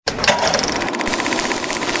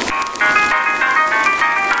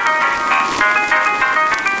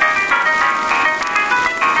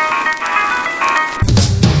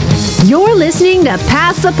to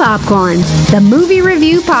Pass the Popcorn, the movie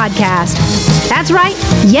review podcast. That's right,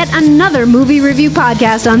 yet another movie review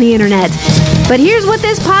podcast on the internet. But here's what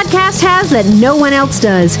this podcast has that no one else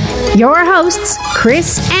does. Your hosts,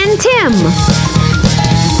 Chris and Tim.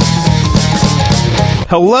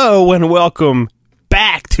 Hello and welcome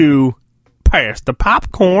back to Pass the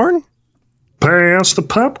Popcorn. Pass the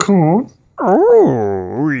popcorn.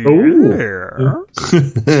 Oh, yeah.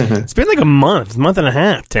 It's been like a month and a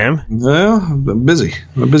half, Tim. Well, I'm busy.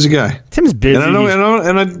 I'm a busy guy. Tim's busy. And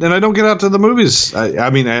I don't get out to the movies. I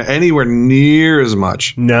mean, anywhere near as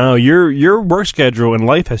much. No, your work schedule and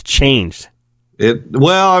life has changed.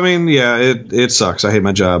 It sucks. I hate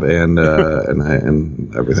my job and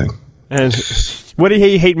everything. And what do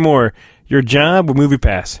you hate more, your job or Movie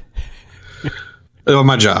Pass? Oh,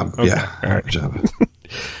 my job. Okay. Yeah, all right. My job.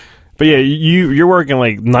 But yeah, you're working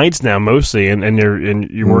like nights now mostly, and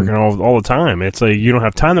you're working all the time. It's like you don't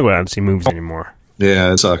have time to go out and see movies anymore.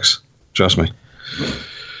 Yeah, it sucks. Trust me.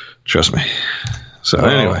 So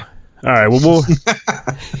anyway, all right. Well,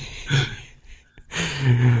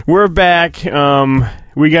 we're back.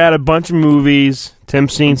 We got a bunch of movies.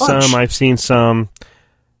 Tim's seen some. I've seen some,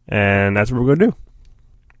 and that's what we're gonna do.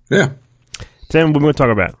 Yeah. Tim, what are we gonna talk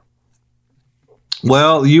about?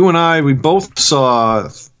 Well, you and I, we both saw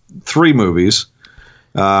 3 movies.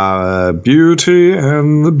 Beauty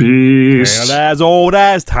and the Beast. Well, as old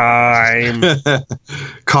as time.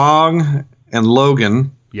 Kong and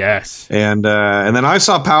Logan. Yes. And then I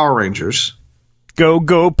saw Power Rangers.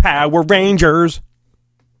 Go Power Rangers.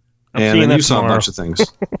 And then you saw a bunch of things.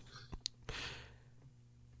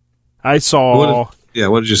 I saw...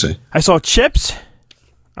 What did you say? I saw Chips.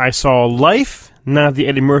 I saw Life, not the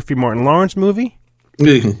Eddie Murphy, Martin Lawrence movie.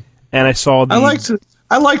 And I saw the...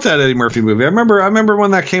 I liked that Eddie Murphy movie. I remember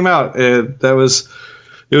when that came out. It was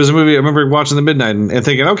a movie I remember watching the midnight and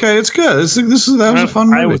thinking, okay, it's good. That was a fun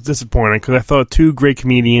movie. I was disappointed because I thought 2 great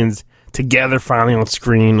comedians together finally on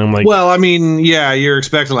screen. I'm like, well, I mean, yeah, you're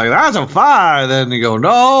expecting like that's a fire. Then you go,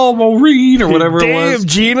 no, Maureen or whatever it was. Damn,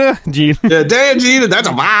 Gina. Yeah, damn, Gina. That's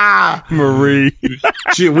a fire. Marie.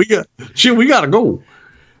 shit, we gotta go.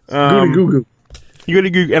 Goo. You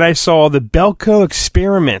gotta Google, and I saw the Belko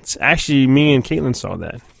Experiments. Actually, me and Caitlin saw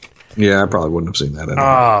that. Yeah, I probably wouldn't have seen that. Anyway.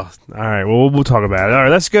 Oh, all right. Well, we'll talk about it. All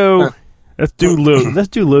right, let's go. Let's do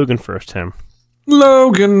Logan first, Tim.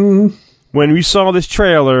 Logan. When we saw this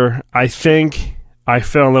trailer, I think I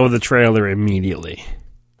fell in love with the trailer immediately.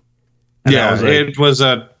 And yeah, like, it was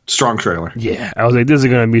a strong trailer. Yeah, I was like, this is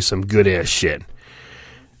going to be some good ass shit.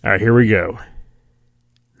 All right, here we go.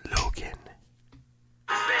 Logan.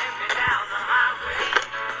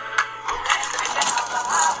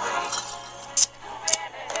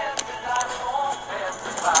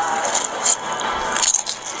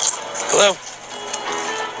 Hello?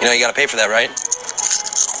 You know you gotta pay for that, right?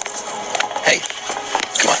 Hey,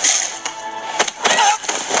 come on.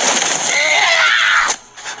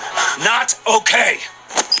 Not okay.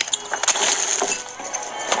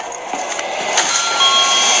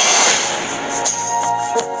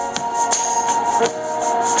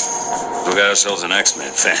 We got ourselves an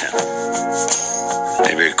X-Men fan.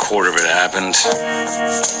 Maybe a quarter of it happened,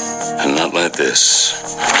 and not like this.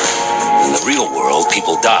 In the real world,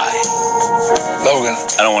 people die. Logan.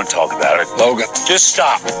 I don't want to talk about it. Logan. Just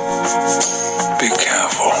stop. Be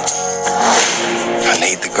careful. I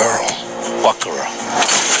need the girl. What girl?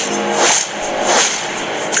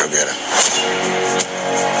 Go get her.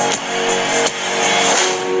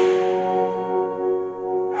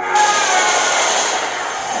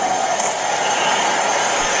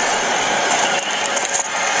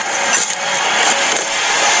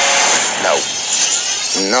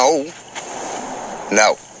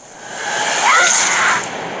 No.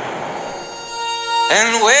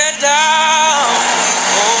 And we're down.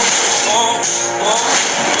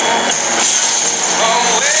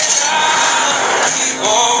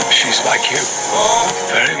 She's like you.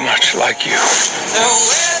 Very much like you.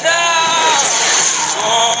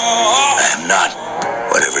 I am not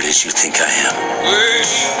whatever it is you think I am.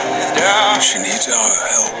 She needs our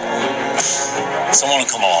help. Someone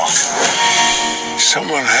come along.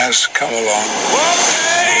 Someone has come along.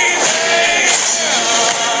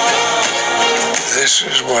 This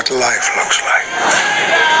is what life looks like.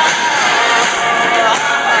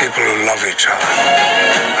 People who love each other.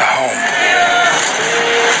 A home.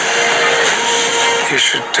 You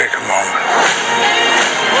should take a moment.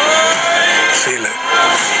 Feel it.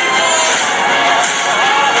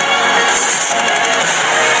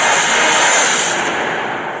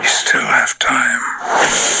 You still have time.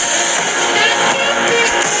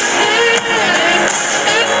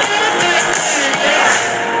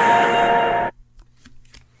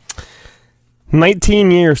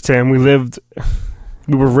 19 years, Tim. We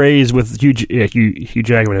were raised with Hugh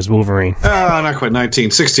Jackman as Wolverine. Not quite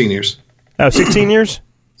 19. 16 years. Oh, 16 years?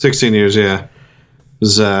 16 years, yeah. It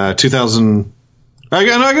was 2000. I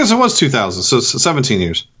guess it was 2000, so it's 17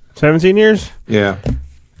 years. 17 years? Yeah.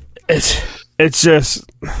 It's just...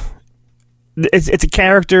 It's a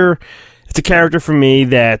character... It's a character for me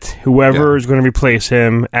that whoever is going to replace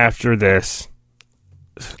him after this,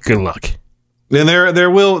 good luck. And there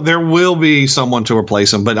will be someone to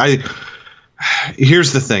replace him, but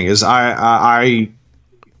here's the thing: is I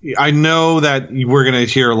know that we're going to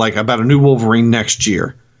hear like about a new Wolverine next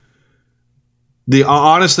year.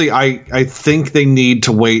 Honestly, I think they need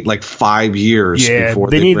to wait like 5 years before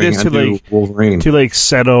they need bring this to new Wolverine to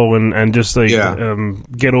settle and just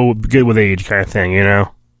get with age kind of thing, you know.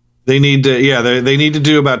 They need to they need to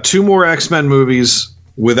do about 2 more X-Men movies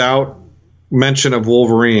without mention of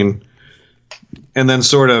Wolverine, and then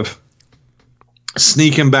sort of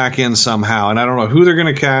sneak him back in somehow. And I don't know who they're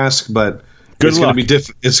going to cast, but it's going to be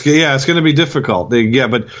it's going to be difficult. But you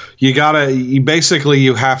have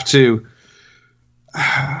to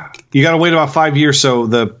wait about 5 years so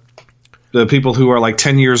the people who are like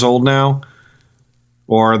 10 years old now,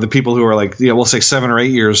 or the people who are like, we'll say 7 or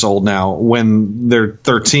 8 years old now, when they're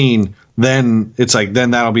 13, then it's like,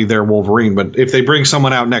 then that'll be their Wolverine. But if they bring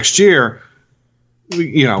someone out next year,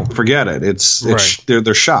 forget it.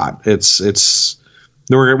 They're shot.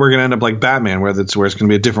 We're going to end up like Batman, where it's going to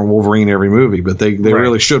be a different Wolverine every movie. But they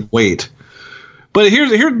really should wait. But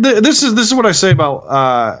this is what I say about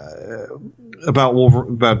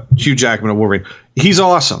Hugh Jackman and Wolverine. He's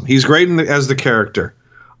awesome. He's great as the character.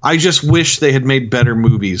 I just wish they had made better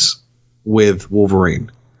movies with Wolverine.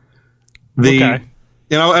 And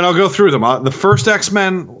I'll go through them. The first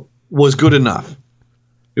X-Men was good enough.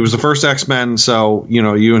 It was the first X-Men, so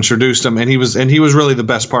you introduced him, and he was really the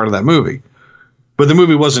best part of that movie. But the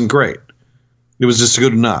movie wasn't great. It was just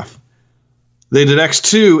good enough. They did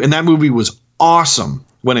X2, and that movie was awesome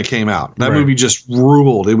when it came out. That movie just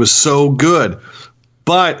ruled. It was so good.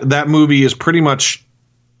 But that movie is pretty much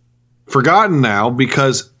forgotten now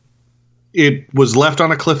because it was left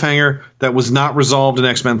on a cliffhanger that was not resolved in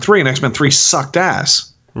X-Men 3, and X-Men 3 sucked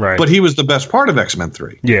ass. Right. But he was the best part of X-Men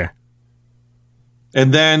 3. Yeah.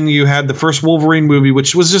 And then you had the first Wolverine movie,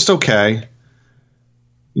 which was just okay.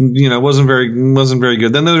 Wasn't very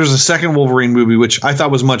good. Then there was a second Wolverine movie, which I thought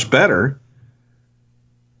was much better.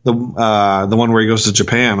 The one where he goes to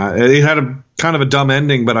Japan. It had a kind of a dumb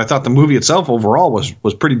ending, but I thought the movie itself overall was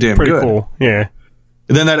pretty damn good. Pretty cool, yeah.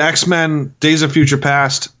 And then that X-Men Days of Future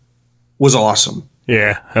Past was awesome.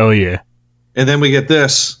 Yeah, hell yeah. And then we get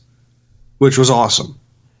this, which was awesome.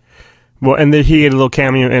 Well, and then he had a little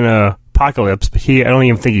cameo in Apocalypse, but I don't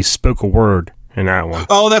even think he spoke a word in that one.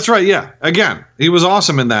 Oh, that's right. Yeah, again, he was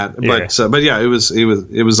awesome in that. Yeah. But yeah, it was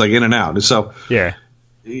like in and out. So yeah,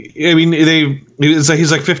 I mean, he's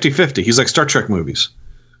like 50-50. He's like Star Trek movies.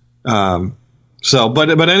 But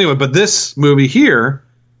anyway, but this movie here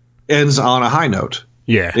ends on a high note.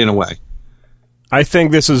 Yeah, in a way. I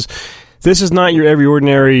think this is not your every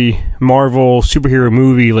ordinary Marvel superhero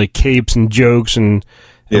movie like capes and jokes and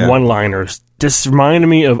one-liners. This reminded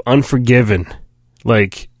me of Unforgiven,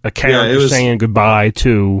 like a character saying goodbye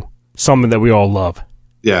to something that we all love.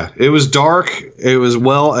 Yeah, it was dark. It was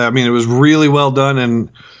it was really well done,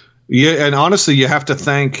 and honestly, you have to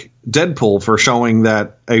thank Deadpool for showing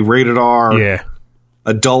that a rated R,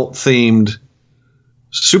 adult-themed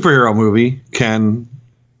superhero movie can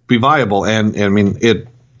be viable, and I mean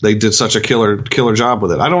they did such a killer job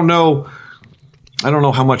with it. I don't know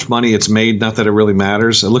how much money it's made. Not that it really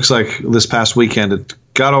matters. It looks like this past weekend it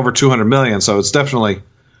got over $200 million, so it's definitely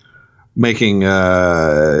making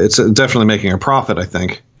a profit. I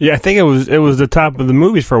think. Yeah, I think it was the top of the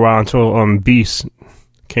movies for a while until Beast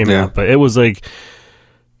came out, but it was like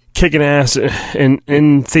kicking ass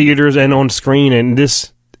in theaters and on screen, and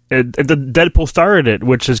this. The Deadpool started it,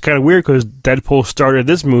 which is kind of weird because Deadpool started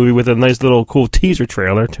this movie with a nice little cool teaser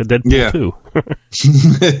trailer to Deadpool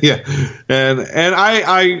 2. Yeah, and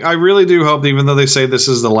I really do hope, even though they say this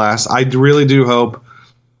is the last, I really do hope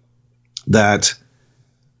that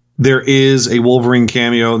there is a Wolverine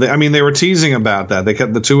cameo. They were teasing about that.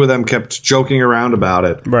 The two of them kept joking around about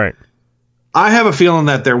it. Right. I have a feeling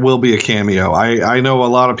that there will be a cameo. I know a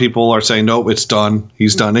lot of people are saying, nope, it's done.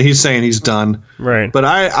 He's done. He's saying he's done. Right. But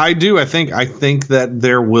I think that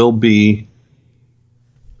there will be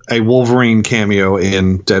a Wolverine cameo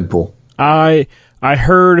in Deadpool. I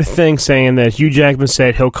heard a thing saying that Hugh Jackman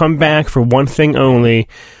said he'll come back for one thing only,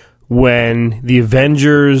 when the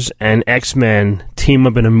Avengers and X-Men team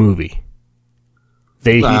up in a movie.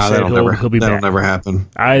 he said he'll be back. That'll never happen.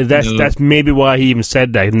 That's maybe why he even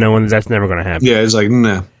said that, knowing that's never going to happen. Yeah, he's like,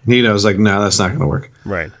 no. He knows, like, no, that's not going to work.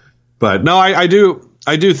 Right. But no, I do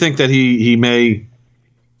think that he may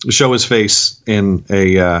show his face in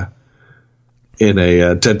a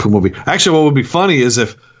Deadpool movie. Actually, what would be funny is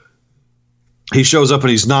if he shows up and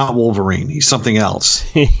he's not Wolverine. He's something else.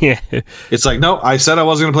 Yeah. It's like, no, I said I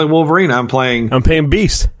wasn't going to play Wolverine. I'm playing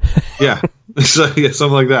Beast. Yeah. So, yeah,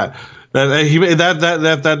 something like that.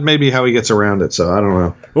 That may be how he gets around it. So I don't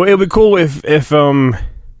know. Well, it would be cool if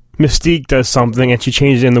Mystique does something and she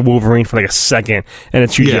changes into Wolverine for like a second, and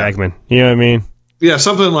it's Hugh Jackman. You know what I mean? Yeah,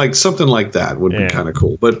 something like that would be kind of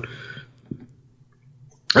cool. But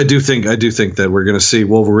I do think that we're going to see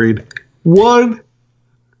Wolverine one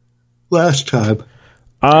last time.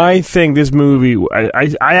 I think this movie.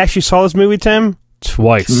 I actually saw this movie, Tim,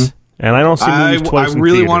 twice, and I don't see movies twice. I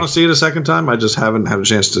really want to see it a second time. I just haven't had a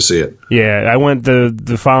chance to see it. Yeah, I went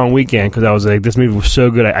the following weekend because I was like, this movie was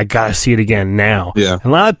so good. I got to see it again now. Yeah, and a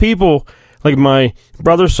lot of people, like my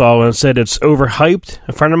brother, saw it and said it's overhyped.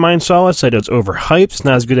 A friend of mine saw it, said it's overhyped. It's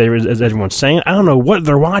not as good as everyone's saying. I don't know what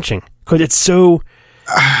they're watching because it's so.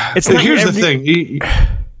 It's here's the thing.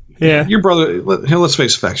 Yeah, your brother. Let's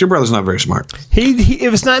face the facts. Your brother's not very smart. He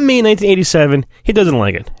if it's not me in 1987, he doesn't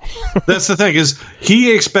like it. That's the thing, is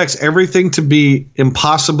he expects everything to be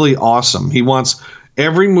impossibly awesome. He wants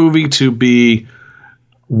every movie to be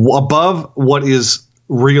above what is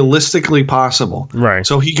realistically possible. Right.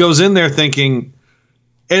 So he goes in there thinking,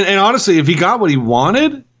 and honestly, if he got what he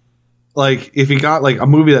wanted, like if he got like a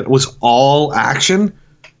movie that was all action,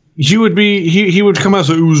 he would come out and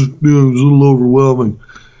say it was a little overwhelming.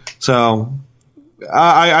 So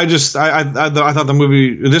I thought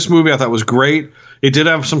this movie I thought was great. It did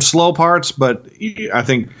have some slow parts, but I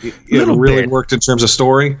think it really worked in terms of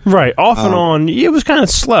story. Right, off and on, it was kind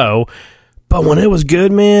of slow, but when it was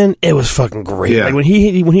good, man, it was fucking great. Yeah. Like when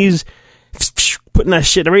he's putting that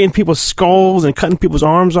shit right in people's skulls and cutting people's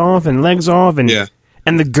arms off and legs off, and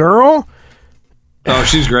the girl,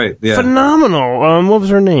 she's great. Yeah, phenomenal. What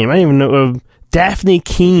was her name? I didn't even know. Daphne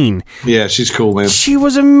Keane. Yeah, she's cool, man. She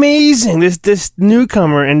was amazing. This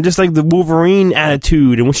newcomer, and just like the Wolverine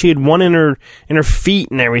attitude, and when she had one in her feet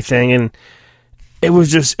and everything, and it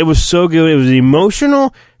was so good. It was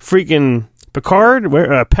emotional. Freaking Picard,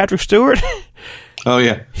 Patrick Stewart. Oh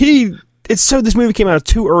yeah, this movie came out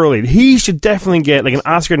too early. He should definitely get like an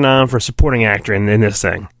Oscar nom for supporting actor in this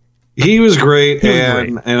thing. He was great,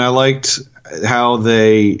 and I liked how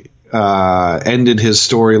they ended his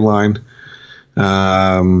storyline.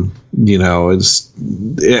 I just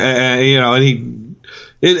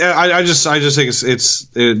think it's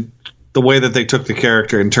the way that they took the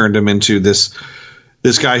character and turned him into this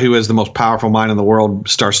guy who has the most powerful mind in the world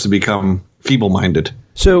starts to become feeble-minded.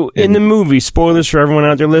 So in the movie, spoilers for everyone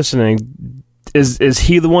out there listening, is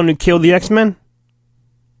he the one who killed the X-Men?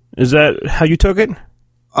 Is that how you took it?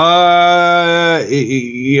 Yeah,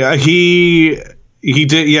 he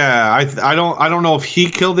did, yeah. I don't know if he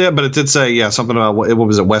killed it, but it did say something about what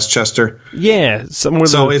was it, Westchester? Yeah, somewhere.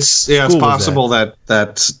 So it's possible that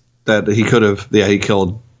he could have he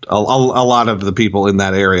killed a lot of the people in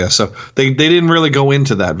that area. So they didn't really go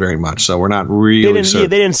into that very much. So we're not really. They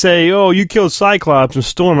didn't say, "Oh, you killed Cyclops and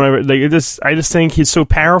Storm." I just think he's so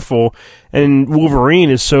powerful, and Wolverine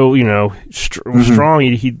is so strong.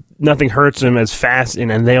 He nothing hurts him as fast,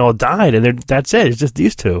 and they all died, and that's it. It's just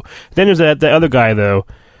these two. Then there's that other guy though.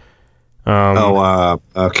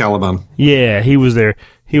 Caliban. Yeah, he was there.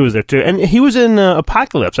 He was there too, and he was in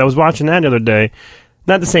Apocalypse. I was watching that the other day.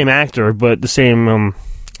 Not the same actor, but the same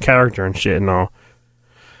character and shit and all.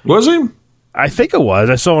 Was he? I think it was.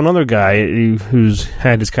 I saw another guy who's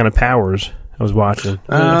had his kind of powers. I was watching.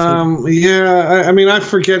 I mean, I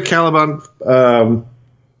forget Caliban.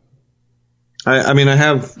 I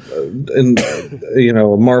have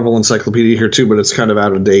a Marvel encyclopedia here too, but it's kind of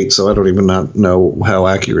out of date, so I don't even not know how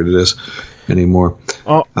accurate it is anymore.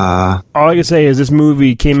 All I can say is this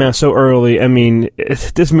movie came out so early. I mean,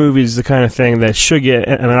 this movie is the kind of thing that should get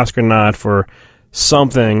an Oscar nod for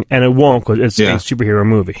something, and it won't because it's a superhero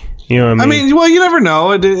movie. You know what I mean? Well, you never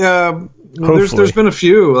know. There's been a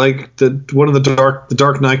few, like one of the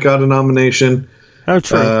Dark Knight got a nomination. Oh,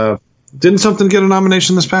 true. Didn't something get a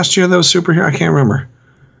nomination this past year that was superhero? I can't remember.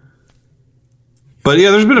 But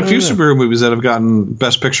yeah, there's been a few superhero movies that have gotten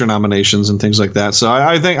Best Picture nominations and things like that. So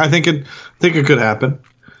I think it could happen.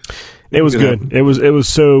 It was good. It was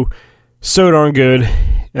so darn good.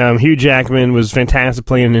 Hugh Jackman was fantastic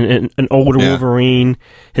playing an older Wolverine.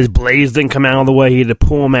 His blades didn't come out of the way; he had to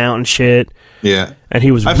pull them out and shit. Yeah, and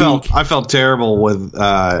he was. I felt terrible with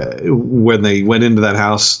when they went into that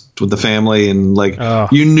house with the family, and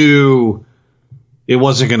you knew it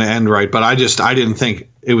wasn't going to end right. But I didn't think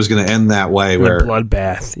it was going to end that way, where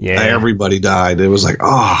bloodbath. Yeah, everybody died. It was like,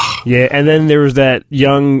 oh, yeah. And then there was that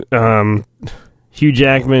young Hugh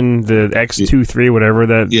Jackman, the X-23, whatever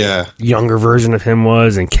that younger version of him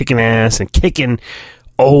was, and kicking ass and kicking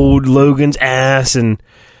old Logan's ass, and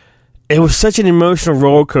it was such an emotional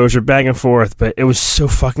roller coaster back and forth, but it was so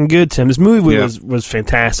fucking good, Tim. This movie was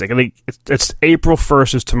fantastic. I think it's April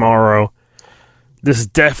 1st is tomorrow. This is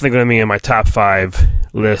definitely going to be in my top 5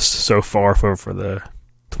 list so far for the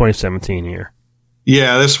 2017 year.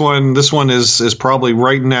 Yeah, this one is probably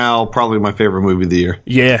right now my favorite movie of the year.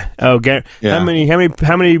 Yeah. Oh, how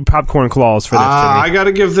many popcorn claws for this? I got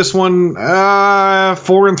to give this one 4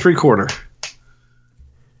 3/4.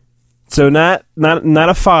 So not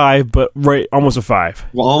a 5, but right almost a 5.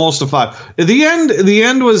 Well, almost a 5. The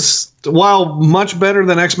end was, while much better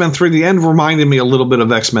than X-Men 3. The end reminded me a little bit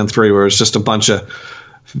of X-Men 3, where it's just a bunch of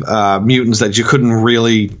mutants that you couldn't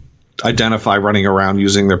really identify running around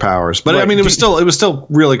using their powers. But right. I mean, it was still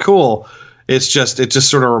really cool. It just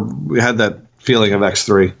sort of had that feeling of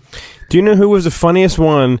X3. Do you know who was the funniest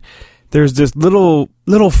one? There's this little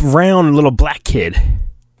round little black kid.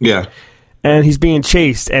 Yeah. And he's being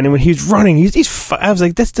chased, and when he's running, I was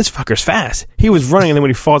like, this fucker's fast. He was running, and then when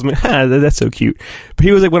he falls, I'm like, that's so cute. But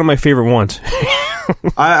he was like one of my favorite ones.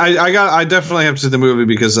 I definitely have to see the movie,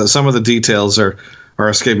 because some of the details are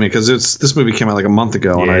escaping me, because this movie came out like a month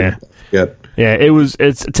ago, and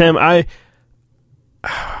it's Tim. I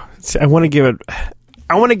want to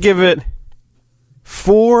give it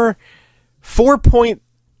 4 point.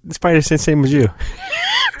 It's probably the same as you.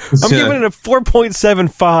 I'm giving it a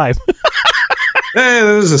 4.75. Hey,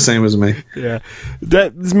 that is the same as me. Yeah,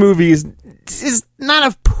 this movie is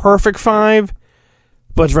not a perfect 5,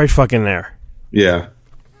 but it's right fucking there. Yeah.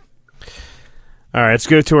 All right, let's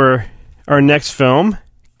go to our next film,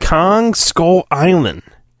 Kong Skull Island,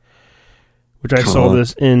 which I saw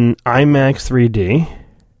this in IMAX 3D,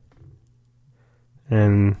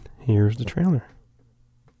 and here's the trailer.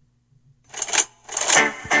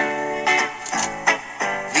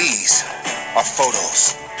 These are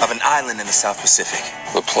photos of an island in the South Pacific.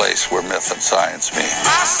 The place where myth and science meet.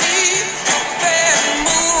 I see that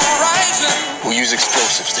moon rising. We use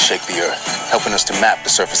explosives to shake the earth, helping us to map the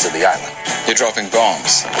surface of the island. You're dropping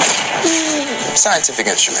bombs. Scientific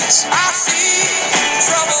instruments. I see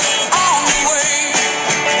trouble on the way.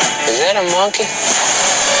 Is that a monkey?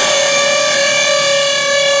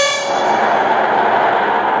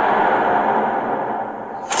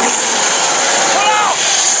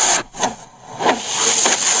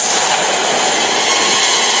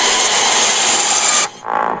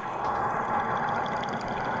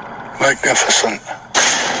 Magnificent.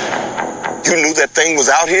 You knew that thing was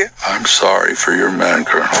out here? I'm sorry for your men,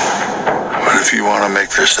 Colonel. But if you want to make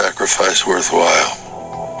their sacrifice worthwhile,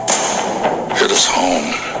 hit us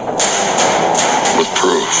home with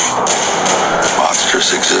proof.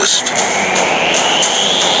 Monsters exist.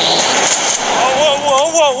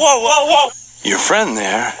 Whoa. Your friend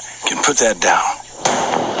there can put that down.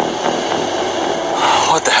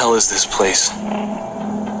 What the hell is this place?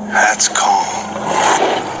 That's Kong.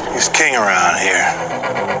 He's king around here.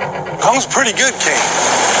 Kong's a pretty good king.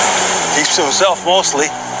 Keeps to himself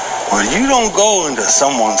mostly. Well, you don't go into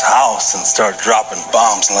someone's house and start dropping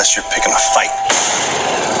bombs unless you're picking a fight.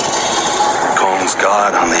 Kong's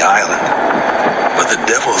God on the island, but the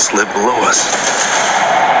devils live below us.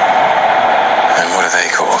 And what are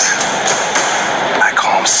they called? I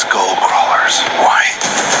call them skull crawlers. Why?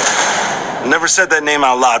 Never said that name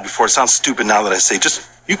out loud before. It sounds stupid now that I say it. Just,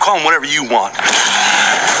 you call them whatever you want.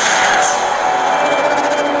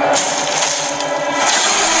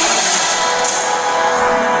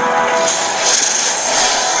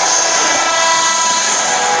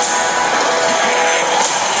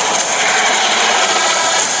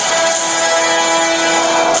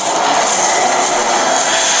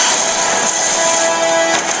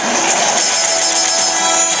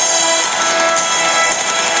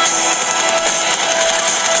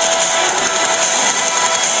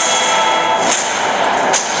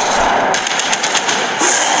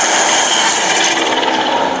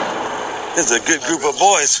 This is a good group of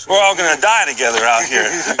boys. We're all gonna die together out here.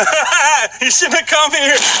 You shouldn't have come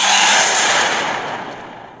here.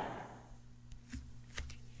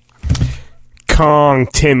 Kong,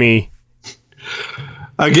 Timmy.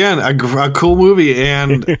 Again, a cool movie,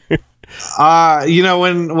 and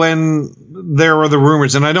when there were the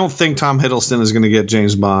rumors, and I don't think Tom Hiddleston is going to get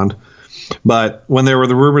James Bond, but when there were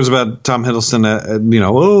the rumors about Tom Hiddleston,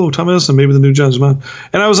 Tom Hiddleston, maybe the new James Bond,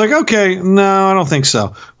 and I was like, okay, no, I don't think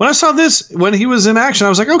so. When I saw this, when he was in action, I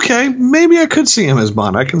was like, okay, maybe I could see him as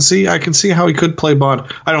Bond. I can see how he could play Bond.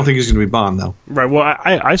 I don't think he's going to be Bond though. Right. Well,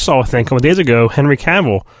 I saw a thing a couple days ago. Henry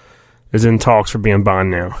Cavill is in talks for being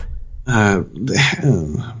Bond now. Okay,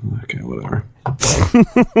 whatever.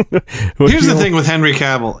 Here's the thing with Henry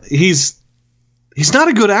Cavill. He's not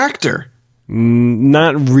a good actor.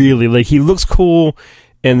 Not really. Like, he looks cool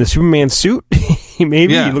in the Superman suit. He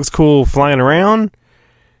looks cool flying around.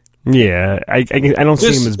 Yeah, I don't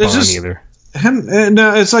see him as Bond either.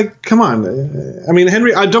 No, it's like, come on. I mean,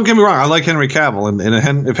 Henry. Don't get me wrong. I like Henry Cavill, and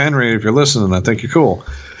if you're listening, I think you're cool.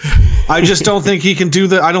 I just don't think he can do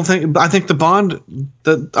the. I think the Bond,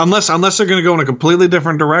 unless they're going to go in a completely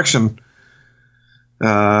different direction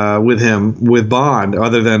with Bond,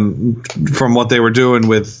 other than from what they were doing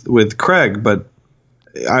with Craig. But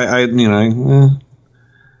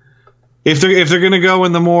if they're going to go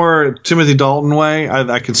in the more Timothy Dalton way,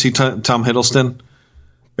 I can see Tom Hiddleston.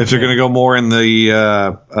 If they're going to go more in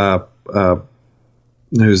the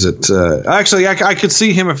who's it? Actually, I could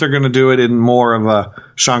see him if they're going to do it in more of a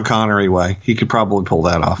Sean Connery way. He could probably pull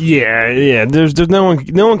that off. Yeah. There's no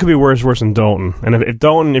one could be worse than Dalton. And if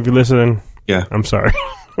Dalton, if you're listening, yeah, I'm sorry.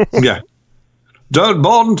 Yeah,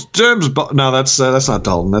 Dalton, James Bond. No, that's not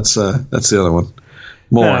Dalton. That's the other one.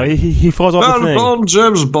 More. No, he falls off the thing. Bond,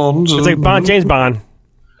 James Bond. It's like Bond, James Bond.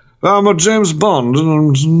 I'm a James Bond.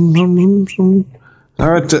 All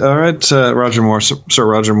right, Roger Moore, Sir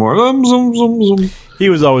Roger Moore. He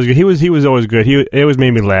was always good. He was always good. It always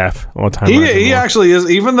made me laugh all the time. He actually is.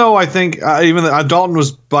 Even though I think Dalton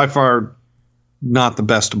was by far not the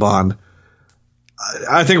best Bond,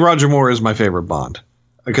 I think Roger Moore is my favorite Bond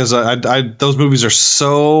because those movies are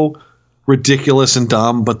so ridiculous and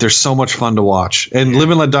dumb, but they're so much fun to watch. And Live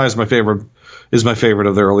and Let Die is my favorite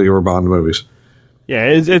of the earlier Bond movies. Yeah,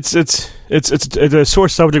 it's a sore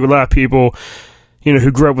subject with a lot of people.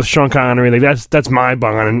 Who grew up with Sean Connery, like that's my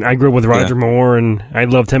Bond, and I grew up with Roger Moore, and I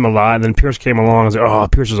loved him a lot. And then Pierce came along, I was like, oh,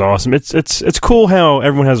 Pierce is awesome. It's cool how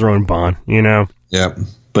everyone has their own Bond, Yeah,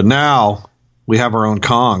 but now we have our own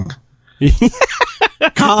Kong. King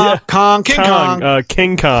Kong.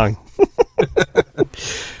 King Kong.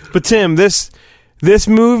 But Tim, this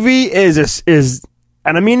movie is,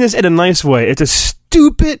 and I mean this in a nice way. It's a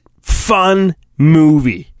stupid, fun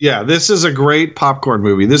movie. Yeah, this is a great popcorn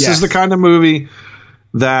movie. This is the kind of movie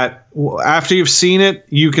that after you've seen it,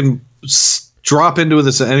 you can drop into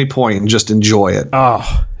this at any point and just enjoy it.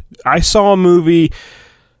 Oh, I saw a movie.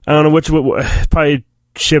 I don't know which, probably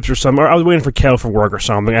Chips or something. Or I was waiting for Kel for work or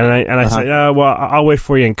something, and I said, well, I'll wait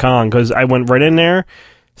for you in Kong, because I went right in there,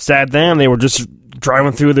 sat down. They were just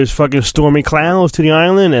driving through this fucking stormy clouds to the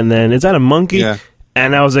island, and then is that a monkey? Yeah.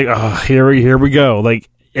 And I was like, oh, here we go. Like,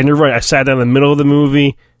 and you're right. I sat down in the middle of the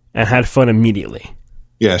movie and had fun immediately.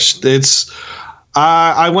 Yes, it's.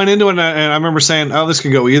 I went into it and I remember saying, "Oh, this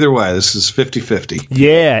could go either way. This is 50-50."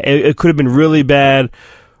 Yeah, it could have been really bad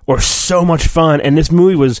or so much fun. And this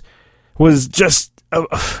movie was just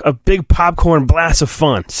a big popcorn blast of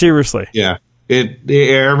fun. Seriously. Yeah,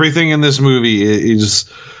 everything in this movie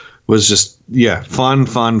was just fun.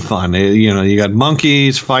 You got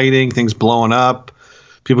monkeys fighting, things blowing up,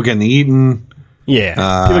 people getting eaten.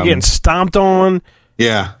 Yeah, people getting stomped on.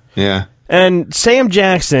 Yeah. And Sam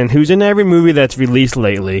Jackson, who's in every movie that's released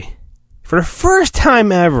lately, for the first time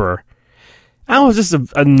ever, I was just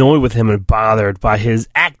annoyed with him and bothered by his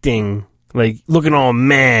acting, like looking all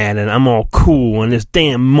mad and I'm all cool and this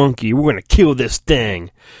damn monkey, we're gonna kill this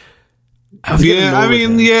thing.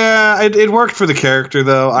 It worked for the character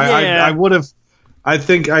though. I would have. I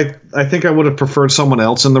think I would have preferred someone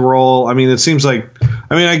else in the role. I mean, it seems like.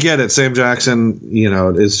 I mean, I get it. Sam Jackson,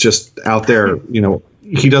 is just out there.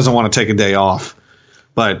 He doesn't want to take a day off.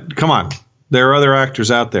 But come on, there are other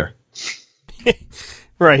actors out there.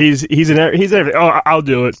 Right? He's everything. Oh, I'll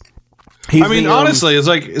do it. Honestly, it's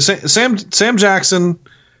like Sam Jackson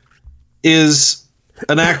is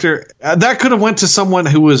an actor that could have went to someone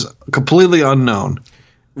who was completely unknown.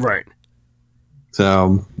 Right.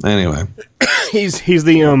 So anyway, he's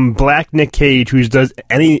the black Nick Cage who does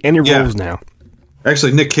any roles now.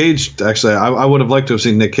 Actually, Nick Cage. Actually, I would have liked to have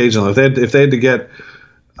seen Nick Cage on it. If they had to get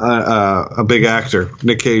a big actor,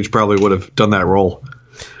 Nick Cage probably would have done that role.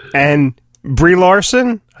 And Brie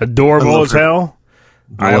Larson, adorable as hell.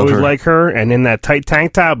 I always like her, and in that tight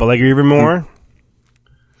tank top, I like her even more.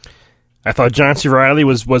 I thought John C. Reilly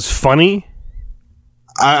was funny.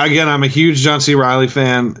 I'm a huge John C. Reilly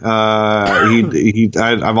fan.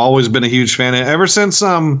 I've always been a huge fan ever since.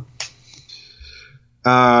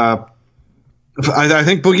 I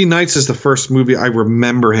think Boogie Nights is the first movie I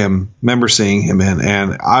remember seeing him in,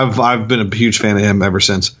 and I've been a huge fan of him ever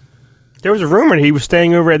since. There was a rumor he was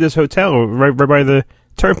staying over at this hotel right by the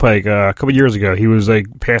Turnpike a couple years ago. He was like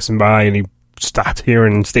passing by and he stopped here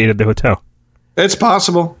and stayed at the hotel. It's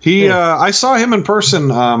possible. I saw him in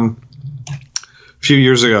person a few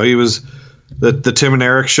years ago. He was the Tim and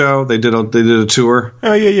Eric show. They did a tour.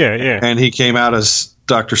 Oh yeah. And he came out as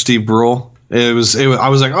Dr. Steve Brule. I was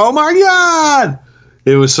like, oh my God!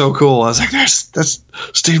 It was so cool. I was like, that's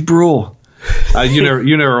Steve Brule.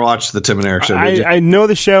 You never watched the Tim and Eric show, did you? I know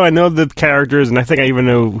the show. I know the characters, and I think I even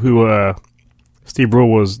know who Steve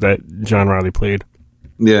Brule was that John Reilly played.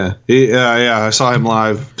 Yeah, I saw him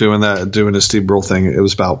live doing his Steve Brule thing. It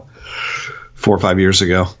was about 4 or 5 years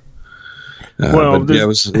ago. It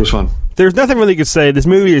was fun. There's nothing really to say. This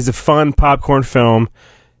movie is a fun popcorn film.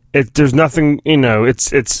 There's nothing,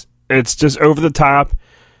 it's just over the top,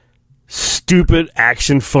 stupid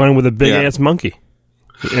action fun with a big ass monkey.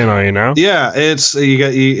 You know. Yeah, it's you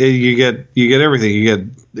get everything. You get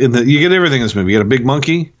everything in this movie. You get a big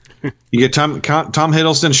monkey. You get Tom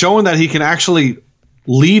Hiddleston showing that he can actually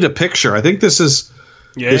lead a picture. I think this is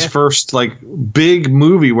his first big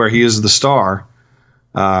movie where he is the star.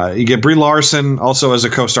 You get Brie Larson also as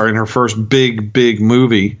a co-star in her first big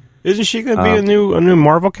movie. Isn't she going to be a new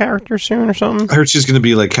Marvel character soon or something? I heard she's going to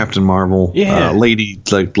be like Captain Marvel. Yeah. Lady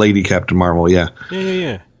Captain Marvel. Yeah.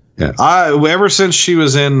 Yeah. Ever since she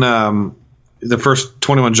was in the first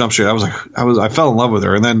 21 Jump Street, I fell in love with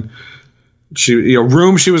her. And then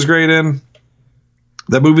Room she was great in.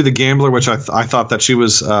 That movie The Gambler, which I thought that she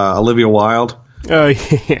was Olivia Wilde. Oh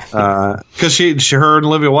yeah. Because her and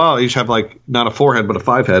Olivia Wilde each have not a forehead but a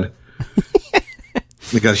 5 head.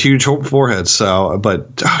 They got huge foreheads,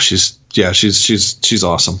 she's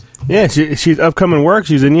awesome. Yeah, she's upcoming work.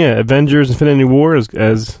 She's in Avengers: Infinity War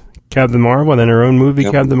as Captain Marvel, and then her own movie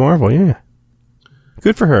Captain Marvel. Yeah,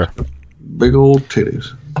 good for her. Big old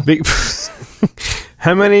titties. Big.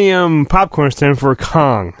 How many popcorn stand for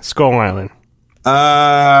Kong Skull Island?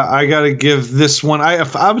 I gotta give this one.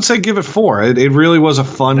 I would say give it 4. It really was a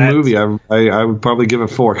fun movie. I would probably give it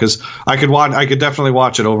 4 because I could definitely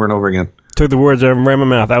watch it over and over again. Took the words out of my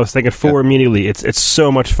mouth. I was thinking 4 immediately. It's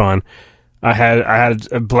so much fun. I had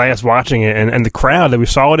a blast watching it, and the crowd that we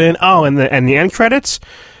saw it in. Oh, and the end credits,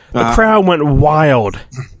 the crowd went wild.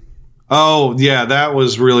 Oh yeah, that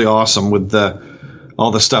was really awesome with all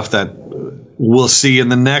the stuff that we'll see in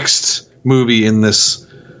the next movie in this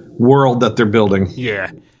world that they're building. Yeah,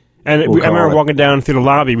 and I remember walking down through the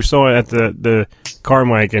lobby. We saw it at the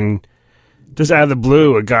Carmike, and just out of the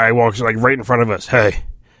blue, a guy walks right in front of us. Hey.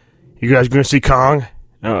 You guys going to see Kong?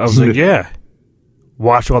 I was like, yeah.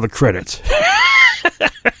 Watch all the credits.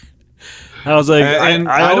 I was like,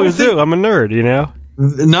 I always do. I'm a nerd,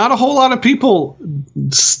 Not a whole lot of people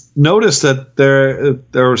noticed that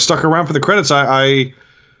they're stuck around for the credits.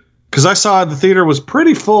 Because I saw the theater was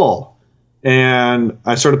pretty full, and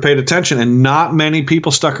I sort of paid attention, and not many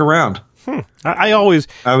people stuck around. I would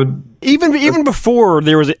even before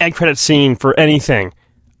there was an end credit scene for anything.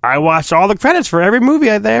 I watched all the credits for every movie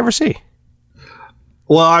I ever see.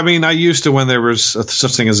 Well, I mean, I used to when there was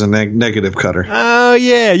such thing as a negative cutter. Oh,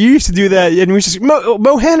 yeah. You used to do that. And we used to,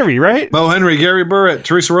 Mo Henry, right? Mo Henry, Gary Burrett,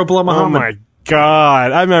 Teresa Ropola Muhammad. Oh, my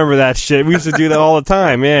God. I remember that shit. We used to do that all the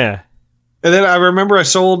time, yeah. And then I remember I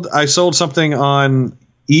sold something on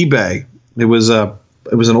eBay. It was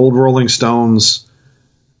an old Rolling Stones.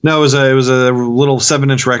 No, it was a little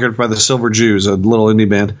 7-inch record by the Silver Jews, a little indie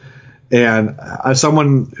band. And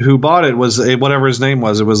someone who bought it was whatever his name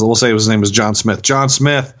was. We'll say his name was John Smith. John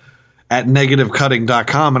Smith at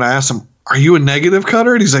negativecutting.com. And I asked him, "Are you a negative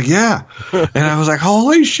cutter?" And he's like, "Yeah." And I was like,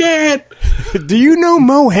 "Holy shit! Do you know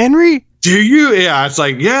Mo Henry?" Do you? Yeah. It's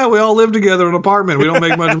like, yeah, we all live together in an apartment. We don't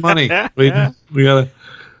make much money. We gotta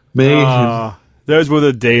make. Those were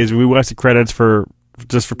the days when we watched the credits for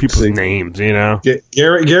people's names.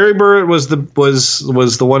 Gary Burrett was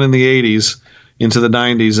the one in the 80s. Into the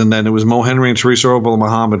 90s, and then it was Mo Henry and Teresa Ropola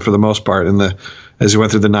Muhammad for the most part as you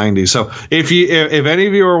went through the 90s. So if any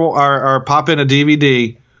of you are popping a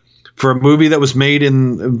DVD for a movie that was made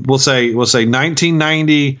in we'll say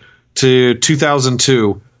 1990 to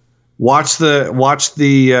 2002, watch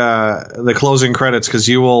the closing credits because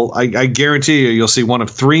you will I guarantee you'll see one of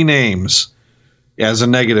 3 names as a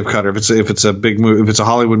negative cutter if it's a big movie, if it's a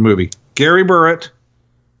Hollywood movie. Gary Burrett,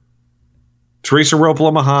 Teresa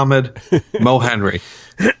Ropola Muhammad, Mo Henry.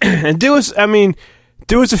 And do us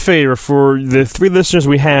a favor for the 3 listeners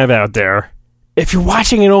we have out there. if you're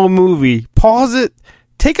watching an old movie, pause it,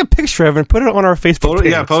 take a picture of it, and put it on our Facebook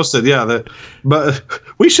page. Yeah, post it. Yeah, but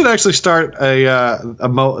we should actually start a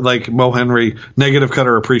Mo Henry negative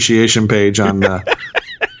cutter appreciation page on.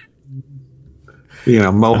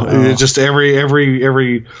 Just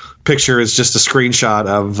every picture is just a screenshot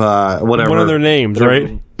of whatever one of their names,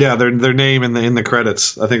 right? Yeah, their name in the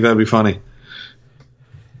credits. I think that'd be funny.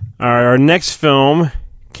 All right, our next film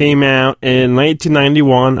came out in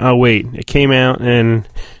 1991. Oh wait, it came out in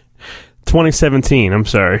 2017. I'm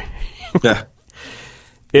sorry. Yeah,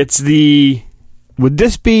 would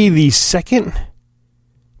this be the second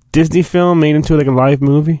Disney film made into like a live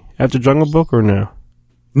movie after Jungle Book, or no?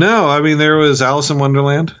 No, I mean there was Alice in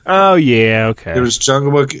Wonderland. Oh yeah, okay. There was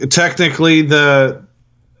Jungle Book. Technically, hold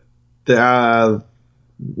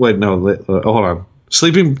on.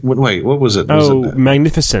 Sleeping. Wait, what was it?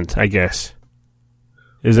 Magnificent, I guess.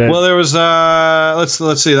 Is that? Well, there was.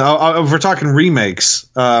 Let's see. If we're talking remakes,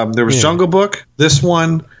 there was Jungle Book, this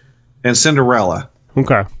one, and Cinderella.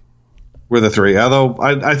 Okay. Were the three? Although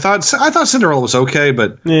I thought Cinderella was okay,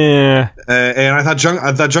 but yeah, and I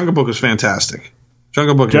thought Jungle Book was fantastic.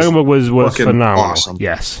 Jungle Book was phenomenal. Awesome.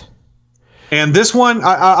 Yes. And this one,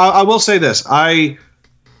 I will say this: I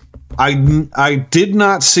did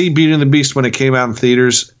not see Beauty and the Beast when it came out in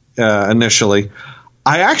theaters initially.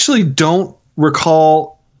 I actually don't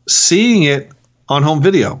recall seeing it on home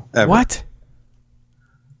video ever. What?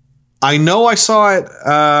 I know I saw it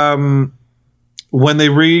when they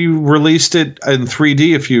re-released it in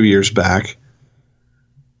 3D a few years back,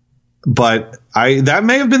 but that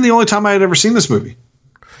may have been the only time I had ever seen this movie.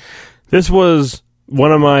 This was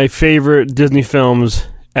one of my favorite Disney films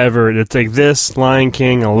ever. It's like this, Lion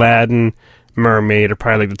King, Aladdin, Mermaid are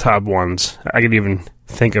probably like the top ones I could even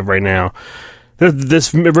think of right now.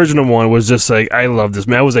 This original one was just like, I love this.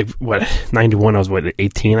 Man, I was like, 91? I was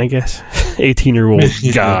 18, I guess? 18-year-old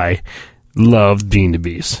guy loved Beauty and the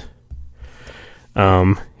Beast.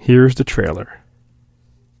 Here's the trailer.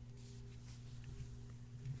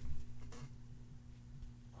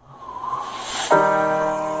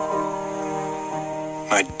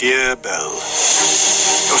 My dear Belle,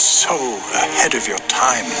 you're so ahead of your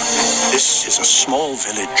time. This is a small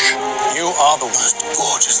village. You are the most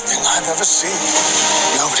gorgeous thing I've ever seen.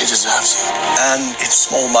 Nobody deserves you. And it's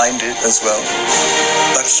small-minded as well.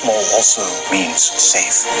 But small also means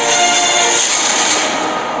safe.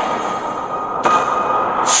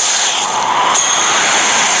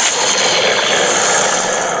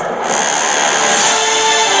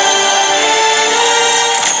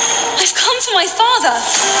 My father.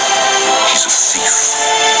 He's a thief.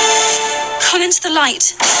 Come into the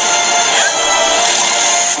light.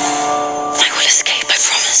 I will escape, I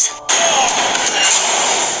promise.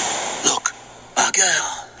 Look, a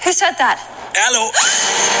girl. Who said that? Hello.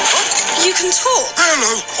 You can talk.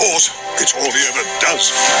 Hello, of course. It's all he ever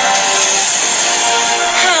does.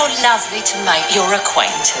 How lovely to make your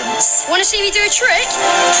acquaintance. Want to see me do a trick?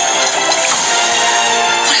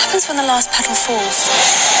 What happens when the last petal falls?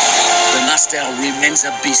 The Nastel remains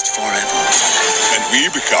a beast forever. And we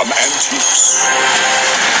become antiques.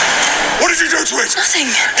 What did you do to it?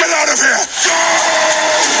 Nothing. Get out of here! Go!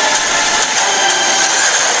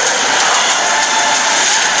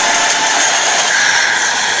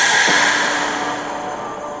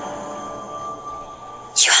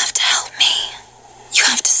 You have to help me. You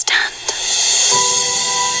have to stand.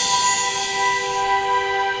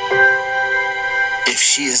 If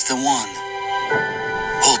she is the one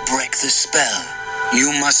who'll break the spell,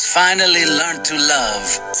 you must finally learn to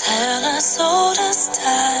love. Tell us all to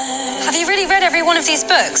stay. Have you really read every one of these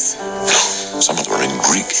books? Some of them are in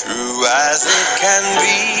Greek. True as it can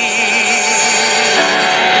be.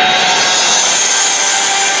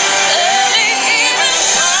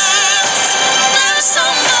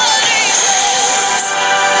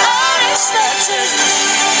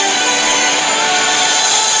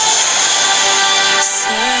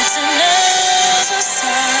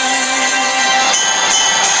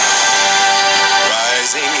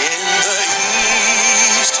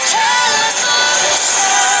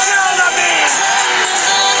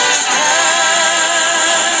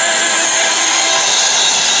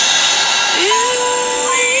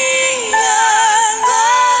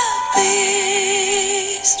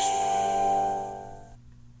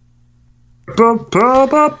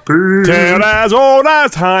 Tale as old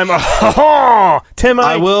as time. Tim,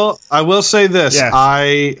 I will say this. Yes.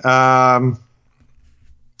 I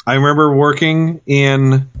remember working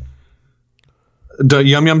in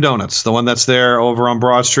Yum Yum Donuts, the one that's there over on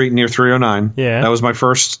Broad Street near 309. Yeah, that was my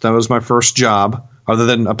first job, other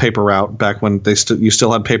than a paper route back when you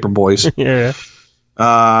still had paper boys. Yeah.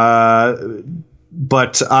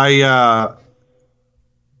 But I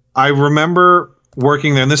remember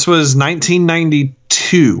working there, and this was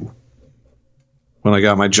 1992 when I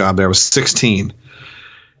got my job there. I was 16.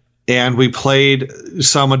 And we played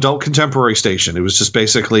some adult contemporary station. It was just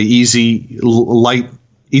basically easy light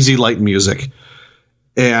music.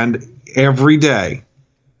 And every day,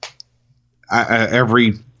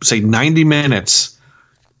 every, say, 90 minutes,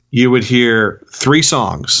 you would hear 3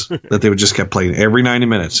 songs that they would just kept playing every 90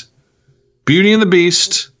 minutes. Beauty and the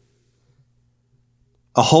Beast,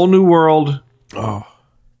 A Whole New World,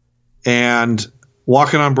 and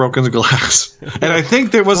Walking on Broken Glass. And I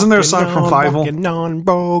think wasn't there a song from Fievel? Walking on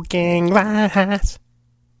broken glass.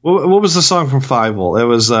 What was the song from Fievel? It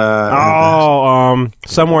was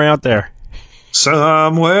Somewhere Out There.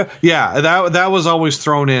 Somewhere. Yeah, that was always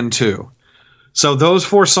thrown in too. So those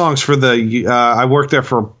 4 songs for I worked there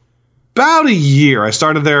for about a year. I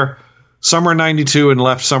started there summer 92 and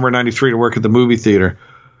left summer 93 to work at the movie theater.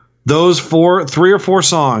 Those 3 or 4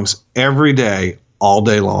 songs every day, all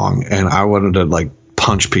day long, and I wanted to like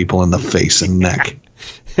punch people in the face and neck.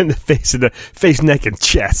 In the face, neck, and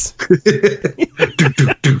chest.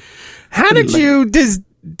 How did you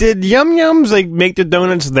did Yum Yums like make the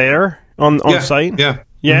donuts there on site? Yeah.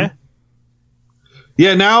 Yeah. Mm-hmm.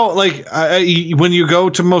 Yeah, now like when you go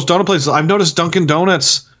to most donut places, I've noticed Dunkin'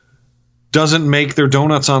 Donuts doesn't make their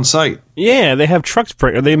donuts on site. Yeah, they have trucks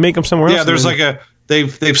or they make them somewhere else. Yeah, there's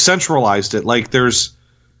they've centralized it. Like there's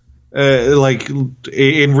like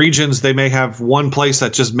in regions they may have one place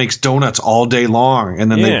that just makes donuts all day long, and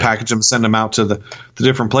then they package them and send them out to the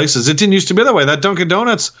different places. It didn't used to be that way. That Dunkin'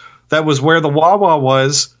 Donuts, that was where the Wawa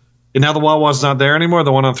was, and now the Wawa's not there anymore.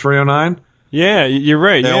 The one on 309. Yeah, you're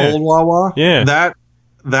right. The old Wawa. Yeah,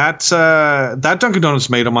 that Dunkin' Donuts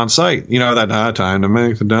made them on site. You know, that time to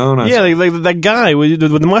make the donuts. Yeah, like that guy with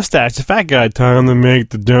the mustache, the fat guy, time to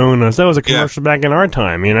make the donuts. That was a commercial back in our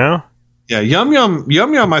time, you know? Yeah, Yum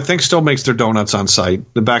Yum, I think still makes their donuts on site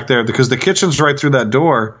back there because the kitchen's right through that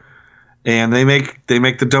door, and they make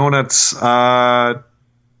the donuts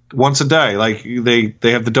once a day. Like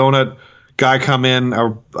they have the donut guy come in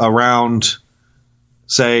around,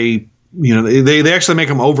 say. You know, they actually make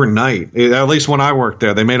them overnight. At least when I worked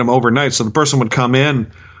there, they made them overnight. So the person would come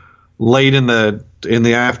in late in the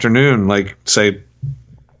afternoon, like say,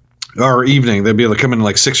 or evening. They'd be able to come in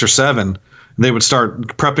like 6 or 7. And they would start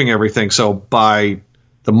prepping everything. So by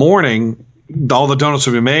the morning, all the donuts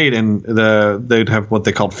would be made, and they'd have what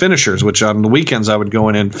they called finishers, which on the weekends I would go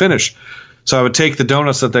in and finish. So I would take the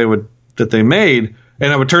donuts that they made,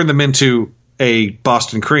 and I would turn them into a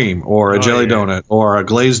Boston cream or a jelly donut or a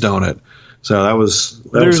glazed donut. So that was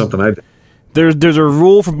something I did. There's a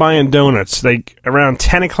rule for buying donuts, like around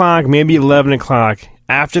 10 o'clock, maybe 11 o'clock.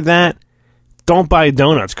 After that, don't buy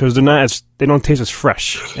donuts because they don't taste as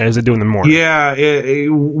fresh as they do in the morning. Yeah,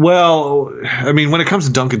 well, I mean, when it comes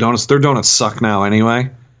to Dunkin' Donuts, their donuts suck now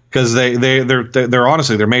anyway because they're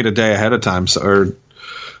honestly they're made a day ahead of time, or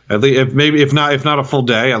at least if not a full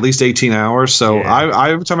day, at least 18 hours. So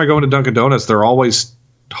every time I go into Dunkin' Donuts, they're always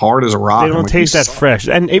hard as a rock. They don't taste that fresh.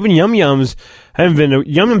 And even Yum Yums, Yum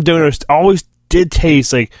Yum donuts always did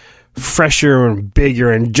taste like fresher and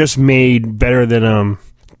bigger and just made better than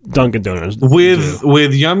Dunkin' Donuts.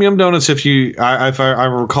 With Yum Yum donuts, if I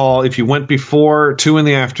recall, if you went before 2 in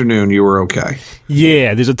the afternoon, you were okay.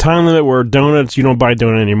 Yeah, there's a time limit where donuts you don't buy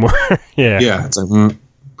donut anymore. Yeah, it's like.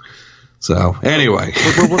 So anyway,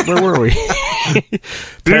 where were we?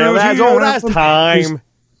 That's old as time.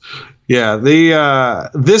 Yeah,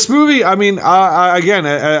 this movie. I mean, I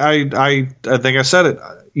think I said it.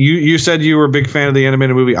 You said you were a big fan of the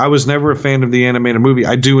animated movie. I was never a fan of the animated movie.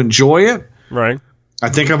 I do enjoy it. Right. I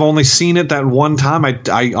think I've only seen it that one time.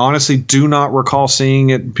 I honestly do not recall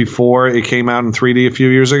seeing it before it came out in 3D a few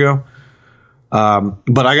years ago.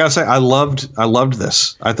 But I gotta say, I loved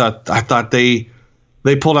this. I thought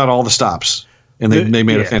they pulled out all the stops, and they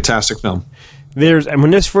made a fantastic film. And when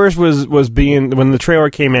this first was when the trailer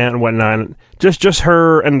came out and whatnot, just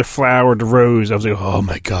her and the flower, the rose, I was like, oh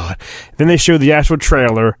my god. Then they showed the actual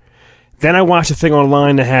trailer. Then I watched a thing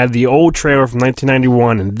online that had the old trailer from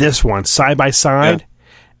 1991 and this one side by side,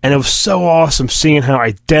 and it was so awesome seeing how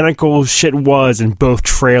identical shit was in both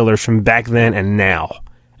trailers from back then and now.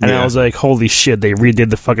 And I was like, holy shit, they redid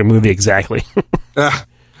the fucking movie exactly.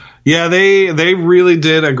 Yeah, they really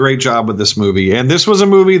did a great job with this movie, and this was a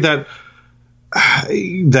movie that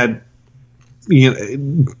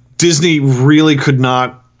Disney really could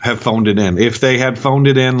not have phoned it in. If they had phoned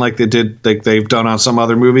it in like they've done on some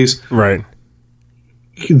other movies, right?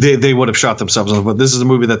 they would have shot themselves in the foot. This is a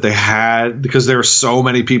movie that they had because there are so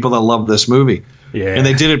many people that love this movie. Yeah. And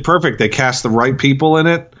they did it perfect. They cast the right people in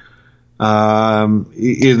it.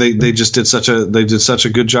 They just did such a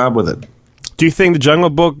good job with it. Do you think the Jungle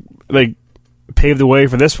Book paved the way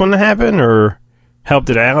for this one to happen, or helped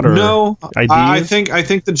it out, or no? Ideas? I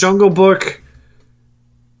think the Jungle Book.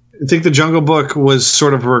 I think the Jungle Book was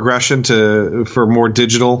sort of a regression for more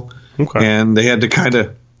digital, and they had to kind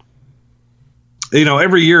of,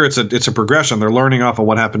 every year it's a progression. They're learning off of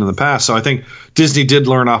what happened in the past. So I think Disney did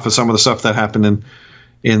learn off of some of the stuff that happened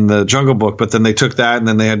in the Jungle Book, but then they took that and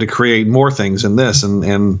then they had to create more things in this, and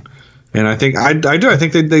I think I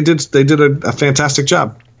think they did a fantastic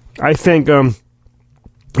job. I think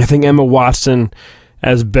Emma Watson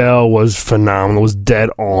as Belle was phenomenal. Was dead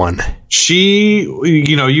on. She,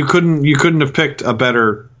 you couldn't have picked a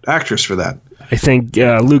better actress for that. I think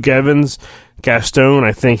Luke Evans, Gaston.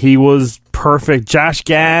 I think he was perfect. Josh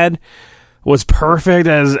Gad was perfect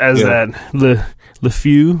as that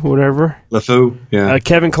LeFou, whatever. LeFou, yeah.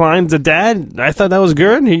 Kevin Kline's the dad. I thought that was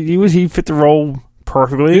good. He fit the role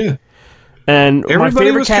perfectly. Yeah. And everybody my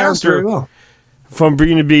favorite character from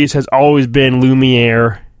Beauty and the Beast has always been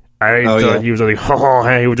Lumiere. I thought he was like,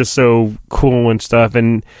 he was just so cool and stuff.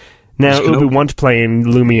 And now Obi-Wan's playing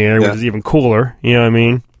Lumiere, which is even cooler. You know what I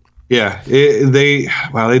mean? Yeah, they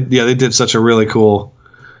did such a really cool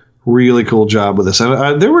job with this.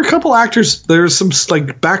 And there were a couple actors. There were some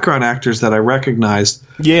background actors that I recognized.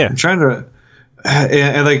 Yeah, I'm trying to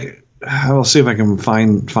I'll see if I can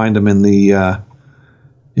find them in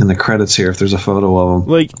the credits here if there's a photo of them.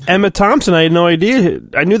 Like Emma Thompson, I had no idea.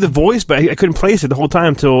 I knew the voice, but I couldn't place it the whole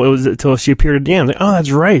time until she appeared at the end. I was like, oh,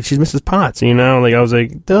 that's right, she's Mrs. Potts. I was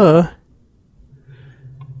like, duh.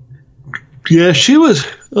 Yeah, she was.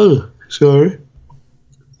 Oh, sorry.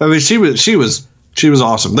 I mean, she was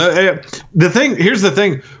awesome. Here's the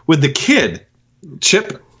thing with the kid,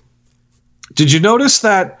 Chip. Did you notice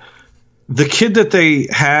that the kid that they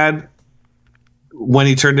had when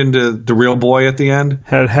he turned into the real boy at the end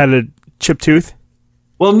had a chipped tooth?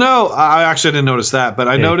 Well, no, I actually didn't notice that, but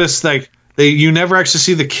I noticed you never actually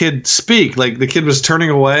see the kid speak. Like the kid was turning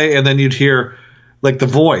away, and then you'd hear the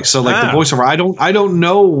voice. So the voiceover. I don't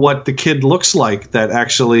know what the kid looks like that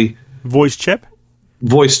actually voice Chip.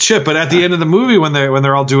 But at the end of the movie, when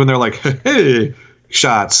they're all doing their hey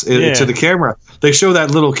shots to the camera, they show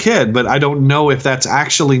that little kid, but I don't know if that's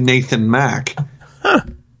actually Nathan Mack. Huh.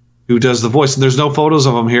 Who does the voice, and there's no photos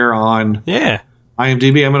of him here on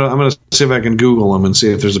IMDb. I'm gonna see if I can Google him and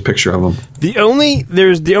see if there's a picture of him. The only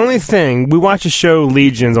thing we watch a show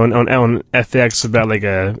Legions on FX about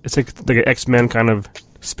it's like an X-Men kind of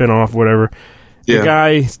spin-off, whatever. The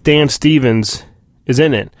guy Dan Stevens is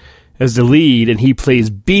in it as the lead, and he plays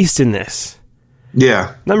Beast in this.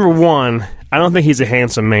 Yeah. Number one, I don't think he's a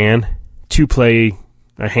handsome man to play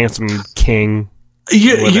a handsome king.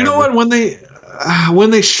 You know what? When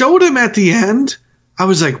they showed him at the end, I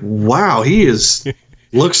was like, wow,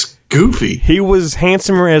 looks goofy. He was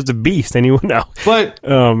handsomer as the Beast than he would know. But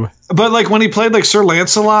when he played Sir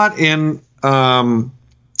Lancelot in Night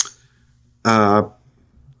at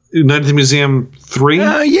the Museum 3.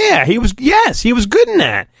 He was good in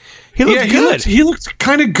that. He looked good. He looked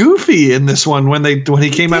kind of goofy in this one when he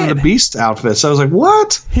came out of the Beast outfit. So I was like,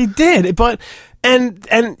 what? He did, but and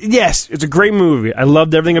yes, it's a great movie. I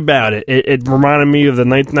loved everything about it. It reminded me of the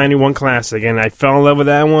 1991 classic, and I fell in love with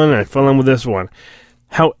that one, and I fell in love with this one.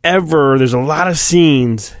 However, there's a lot of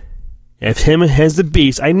scenes of him as the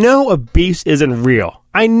Beast. I know a beast isn't real.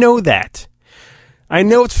 I know that. I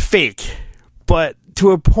know it's fake, but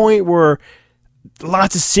to a point where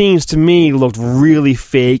lots of scenes to me looked really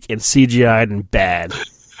fake and CGI'd and bad.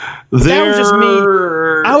 That was just me.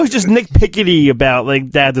 I was just nitpicky about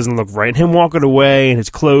that doesn't look right. And him walking away and his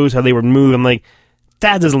clothes, how they were moved. I'm like,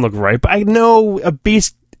 that doesn't look right. But I know a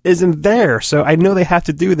beast isn't there, so I know they have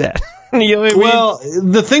to do that. You know what I mean? Well,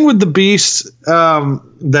 the thing with the Beast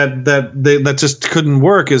that just couldn't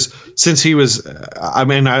work is since he was.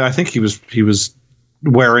 I think he was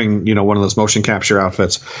wearing one of those motion capture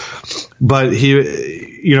outfits, but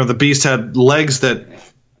the Beast had legs that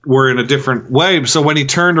were in a different way. So when he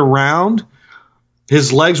turned around,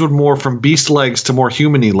 his legs would morph from Beast legs to more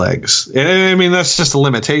human-y legs. I mean, that's just a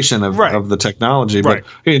limitation of the technology. But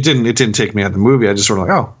it didn't take me out of the movie. I just sort of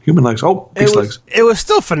oh, human legs. Oh, Beast legs. It was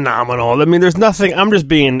still phenomenal. I mean, there's nothing. I'm just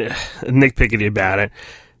being nitpicky about it.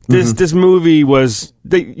 This movie was.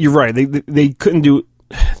 You're right. They couldn't do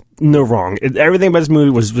no wrong. Everything about this movie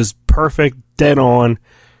was perfect, dead on.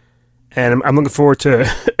 And I'm looking forward to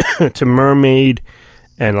to Mermaid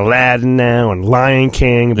and Aladdin now, and Lion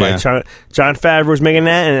King. By John Favreau's making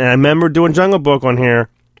that, and I remember doing Jungle Book on here.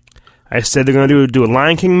 I said they're going to do a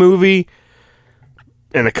Lion King movie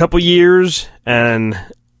in a couple years, and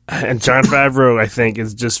John Favreau, I think,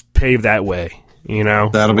 is just paved that way. You know,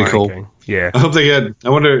 that'll be cool. King. Yeah, I hope they get. I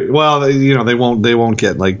wonder. Well, they won't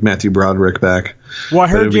get like Matthew Broderick back. Well, I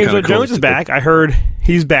heard James Earl Jones is back. I heard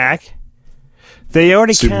he's back. They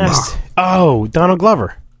already cast. Oh, Donald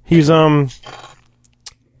Glover. He's the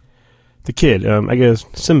kid. I guess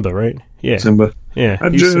Simba, right? Yeah, Simba. Yeah, I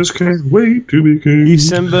just can't wait to be king. He's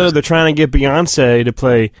Simba. They're trying to get Beyonce to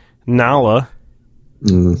play Nala.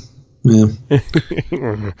 Yeah. Yeah.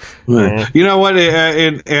 You know what?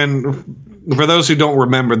 And for those who don't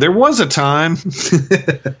remember, there was a time.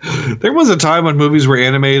 There was a time when movies were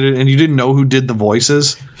animated and you didn't know who did the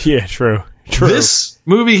voices. Yeah, true. This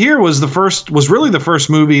movie here was really the first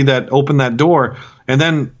movie that opened that door, and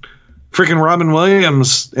then freaking Robin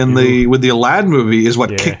Williams with the Aladdin movie is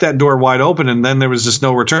what kicked that door wide open, and then there was just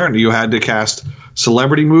no return. You had to cast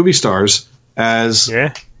celebrity movie stars as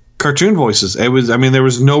cartoon voices. There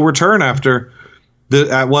was no return after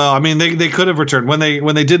they could have returned when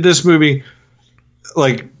they did this movie.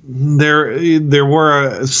 Like there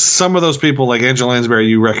were some of those people, like Angela Lansbury,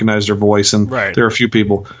 you recognized her voice, and there are a few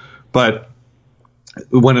people, but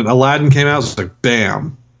when Aladdin came out, it was like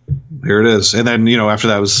bam, here it is. And then after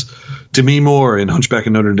that was Demi Moore in Hunchback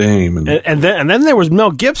of Notre Dame, and then there was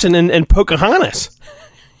Mel Gibson in Pocahontas,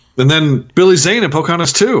 and then Billy Zane in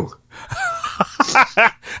Pocahontas 2.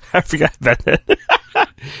 I forgot about that.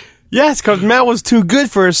 Yes, because Mel was too good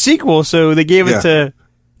for a sequel, so they gave it to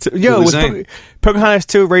was Pocahontas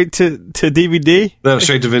 2 right to DVD? That was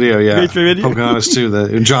straight to video, yeah. Straight to video? Pocahontas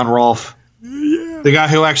 2, John Rolfe. Yeah. The guy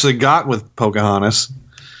who actually got with Pocahontas.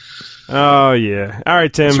 Oh, yeah. All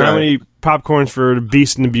right, Tim, That's how right. many popcorns for The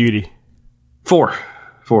Beast and the Beauty? 4.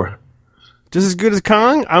 Just as good as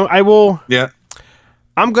Kong? I will... Yeah.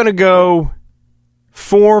 I'm going to go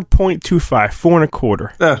 4.25,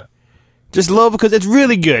 4.25. Yeah. Just low because it's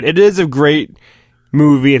really good. It is a great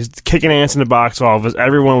movie. It's kicking ass in the box office.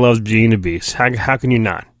 Everyone loves Beauty and the Beast. How can you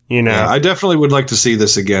not? Yeah, I definitely would like to see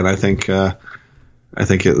this again. I think it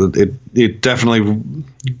definitely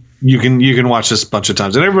you can watch this a bunch of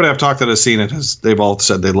times. And everybody I've talked that has seen it they've all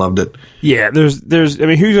said they loved it. Yeah, there's who's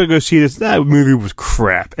gonna go see this? That movie was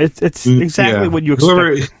crap. It's exactly what you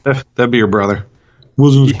expect. That'd be your brother.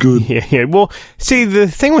 Wasn't as good. Yeah. Well, see, the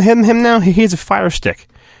thing with him now, he has a Fire Stick.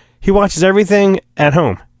 He watches everything at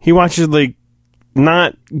home. He watches like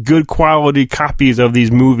not good quality copies of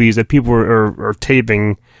these movies that people are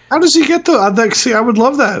taping. How does he get see, I would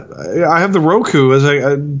love that. I have the Roku.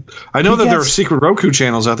 I know that there are secret Roku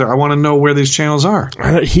channels out there. I want to know where these channels are.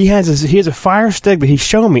 He has a Fire Stick that he's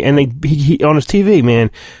showing me, and he on his TV,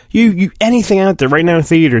 man. You anything out there right now in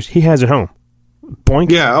theaters, he has at home.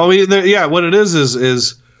 Boink. Yeah. Oh, yeah. What it is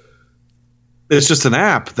it's just an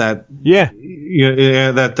app that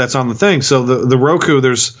that's on the thing. So the Roku,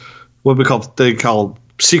 there's what they call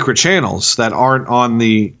secret channels that aren't on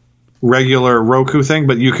the regular Roku thing,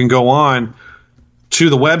 but you can go on to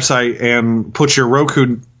the website and put your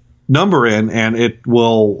Roku number in, and it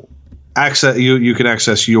will access you can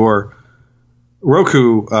access your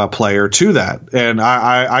Roku player to that. And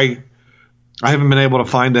I haven't been able to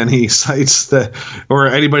find any sites or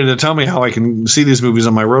anybody to tell me how I can see these movies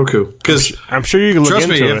on my Roku. Because I'm sure you can look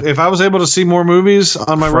into it. If I was able to see more movies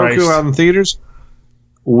on my Roku out in theaters,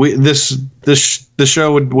 this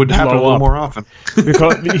show would happen a little more often.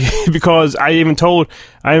 because I even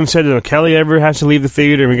said that Kelly ever has to leave the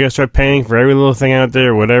theater and we got to start paying for every little thing out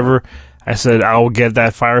there or whatever. I said I will get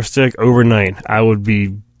that Fire Stick overnight. I would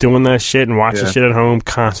be doing that shit and watching shit at home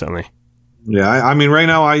constantly. Yeah, I mean, right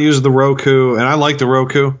now I use the Roku, and I like the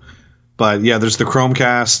Roku, but yeah, there's the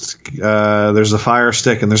Chromecast, there's the Fire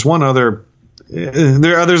Stick, and there's one other.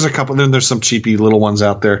 There's a couple. Then there's some cheapy little ones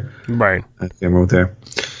out there. Right. I can't remember what they're.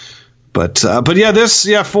 But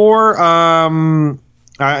yeah, 4.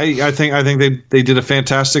 I think they did a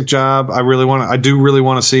fantastic job. I do really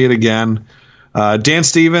want to see it again. Dan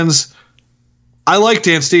Stevens, I like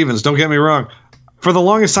Dan Stevens. Don't get me wrong. For the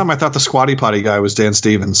longest time, I thought the Squatty Potty guy was Dan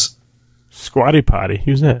Stevens. Squatty Potty?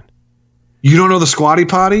 Who's that? You don't know the Squatty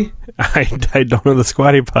Potty? I don't know the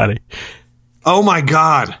Squatty Potty. Oh my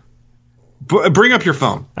God! Bring up your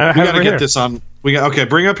phone. We got to get this on.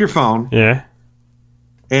 Bring up your phone. Yeah.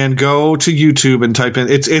 And go to YouTube and type in.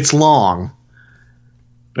 It's long.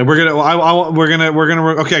 And we're gonna.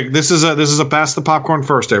 Okay, this is a pass the popcorn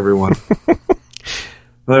first, everyone.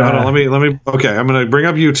 Hold on. Let me. Okay, I'm gonna bring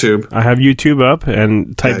up YouTube. I have YouTube up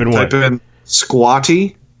and type in what? Type in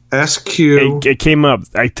Squatty. SQ. It came up.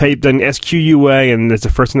 I typed in SQUA, and it's the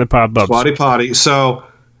first thing that popped up. Squatty Potty. So,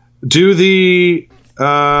 do the...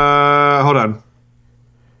 hold on.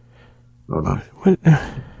 What?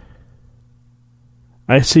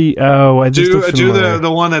 I see. Oh, I just do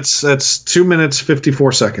the one that's 2 minutes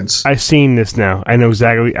 54 seconds. I've seen this now. I know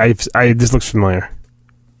exactly. This looks familiar.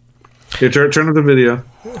 Okay, turn up the video.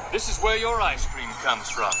 This is where your ice cream comes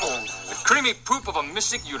from. The creamy poop of a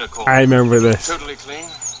mystic unicorn. I remember this. Totally clean,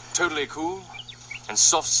 totally cool, and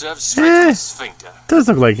soft served straight from the sphincter. Does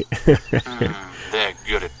look like it. They're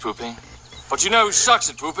good at pooping. But you know who sucks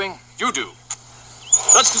at pooping? You do.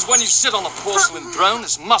 That's because when you sit on a porcelain throne,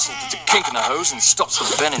 there's muscle that's a kink in the hose and stops the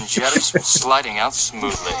Ben and Jerry's from sliding out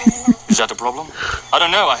smoothly. Is that a problem? I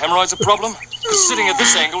don't know. Are hemorrhoids a problem? Because sitting at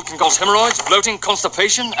this angle can cause hemorrhoids, bloating,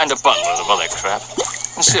 constipation, and a buttload of other crap.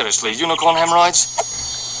 And seriously, unicorn hemorrhoids?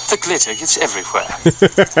 The glitter gets everywhere.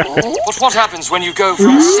 But what happens when you go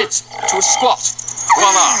from a sit to a squat?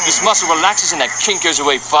 Voila! This muscle relaxes and that kink goes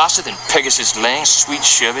away faster than Pegasus laying sweet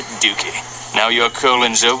sherbet dookie. Now your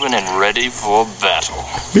colon's open and ready for battle.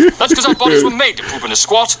 That's because our bodies were made to poop in a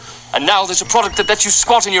squat, and now there's a product that lets you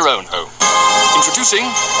squat in your own home. Introducing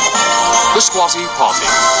the Squatty Potty.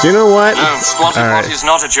 Do you know what? No, Squatty Potty is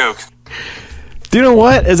not a joke. Do you know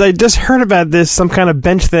what? As I just heard about this, some kind of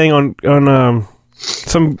bench thing on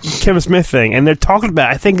some Kevin Smith thing, and they're talking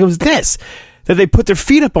about, I think it was this, that they put their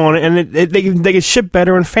feet up on it, and they can ship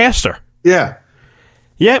better and faster. Yeah.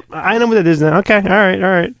 Yep, I know what that is now. Okay, all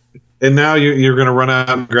right. And now you're going to run out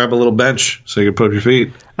and grab a little bench so you can put up your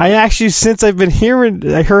feet. I actually, since I've been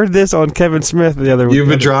I heard this on Kevin Smith the other week. You've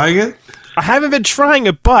been trying it? I haven't been trying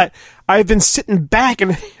it, but I've been sitting back,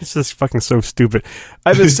 and it's just fucking so stupid.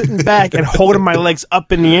 I've been sitting back and holding my legs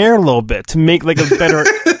up in the air a little bit to make like a better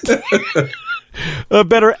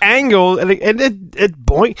angle, and it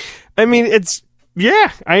boing. I mean, it's...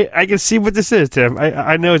 Yeah, I can see what this is, Tim.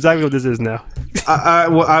 I know exactly what this is now.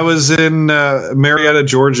 I was in Marietta,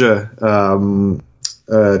 Georgia,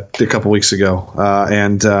 a couple weeks ago,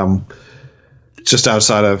 and just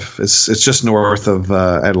outside of it's just north of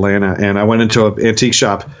Atlanta. And I went into an antique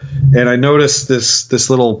shop, and I noticed this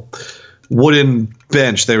little wooden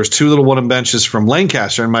bench. There was two little wooden benches from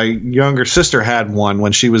Lancaster, and my younger sister had one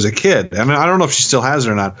when she was a kid. I mean, I don't know if she still has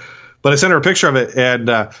it or not, but I sent her a picture of it,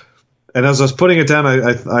 and as I was putting it down,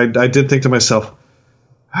 I did think to myself,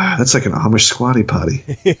 that's like an Amish squatty potty.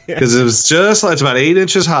 Because it's about 8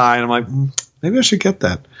 inches high, and I'm like, maybe I should get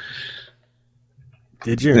that.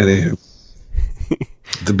 Did you? Anywho,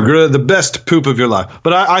 the best poop of your life.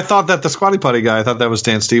 But I thought that the squatty potty guy, I thought that was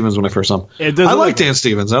Dan Stevens when I first saw him. I like Dan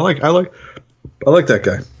Stevens. I like that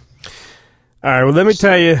guy. All right, well, let me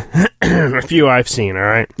tell you a few I've seen, all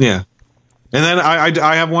right? Yeah. And then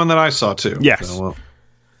I have one that I saw, too. Yes. So, well.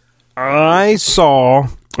 I saw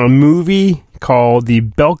a movie called The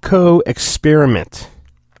Belko Experiment.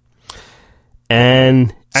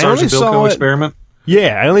 And I only saw it... Experiment?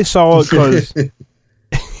 Yeah, I only saw it because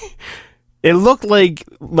it looked like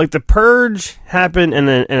The Purge happened in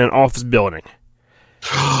an office building.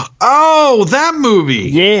 Oh, that movie!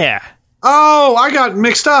 Yeah. Oh, I got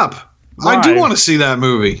mixed up. Why? I do want to see that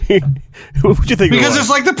movie. What would you think? Because it's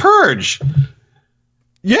like The Purge.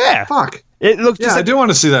 Yeah. Fuck. It looked just I do want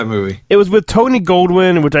to see that movie. It was with Tony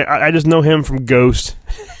Goldwyn, which I just know him from Ghost,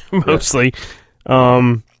 mostly.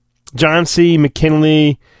 John C.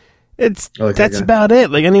 McKinley. That's about it.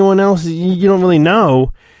 Like anyone else, you don't really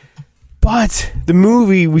know. But the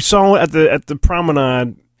movie, we saw it at the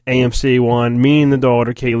Promenade AMC one. Me and the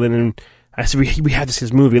daughter Caitlin, and I said we have to see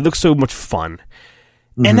this movie. It looks so much fun,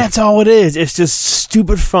 and that's all it is. It's just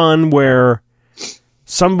stupid fun where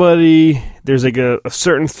there's like a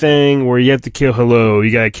certain thing where you have to kill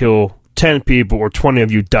you gotta kill 10 people or 20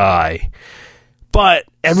 of you die. But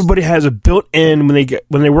everybody has a built-in,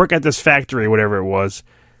 when they work at this factory, whatever it was,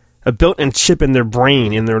 a built-in chip in their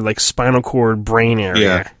brain, in their like spinal cord brain area.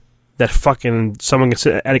 Yeah. That fucking someone can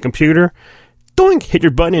sit at a computer, doink, hit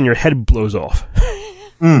your button and your head blows off.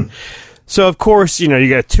 So of course, you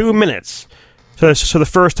got 2 minutes. So the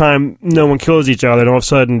first time no one kills each other, and all of a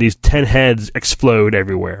sudden these 10 heads explode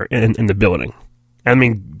everywhere in the building. I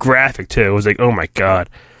mean, graphic too. It was like, oh my god.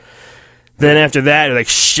 Then after that, like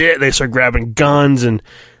shit, they start grabbing guns, and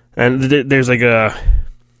there's like a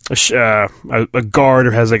guard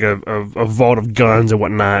who has like a vault of guns and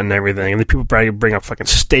whatnot and everything. And the people probably bring up fucking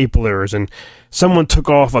staplers, and someone took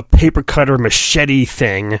off a paper cutter machete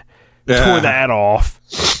thing, tore that off.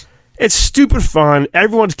 It's stupid fun.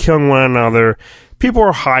 Everyone's killing one another. People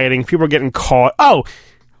are hiding. People are getting caught. Oh,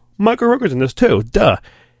 Michael Rooker's in this too. Duh.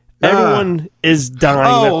 Everyone is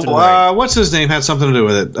dying left and right. What's his name had something to do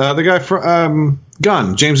with it? The guy from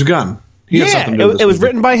Gunn, James Gunn. He had something to do with it was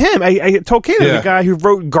written by him. I told Caleb, the guy who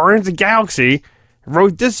wrote Guardians of the Galaxy,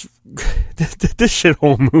 wrote this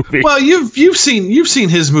shithole movie. Well, you've seen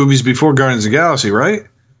his movies before Guardians of the Galaxy, right?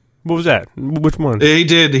 What was that? Which one? He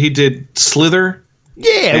did Slither.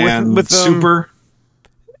 Yeah, with Super.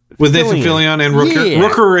 With Nathan Fillion and Rooker. Yeah.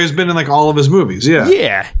 Rooker has been in like all of his movies. Yeah.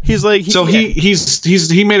 Yeah. He's like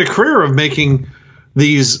he made a career of making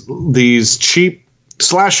these cheap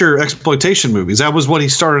slasher exploitation movies. That was what he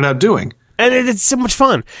started out doing. And it's so much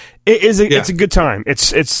fun. It's a good time.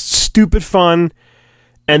 It's stupid fun.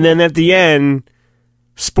 And then at the end,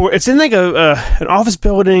 it's in like an office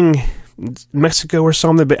building in Mexico or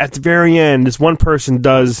something, but at the very end, this one person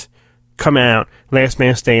does come out, last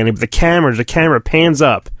man standing, but the camera pans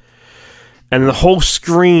up, and the whole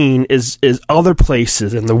screen is other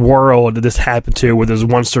places in the world that this happened to, where there's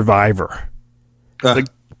one survivor. Like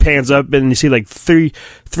pans up, and you see like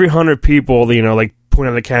 300 people, like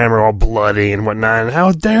pointing at the camera, all bloody and whatnot. And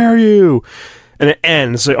how dare you? And it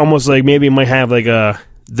ends almost like maybe it might have like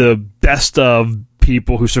the best of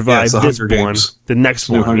people who survived this one, the next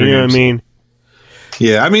one. You know what I mean?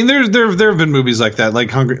 Yeah, I mean, there have been movies like that, like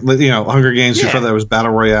Hunger Games. Yeah. Before that was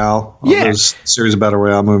Battle Royale. Those series of Battle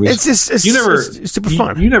Royale movies. It's super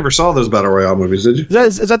fun. You never saw those Battle Royale movies, did you?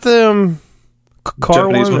 Is that the car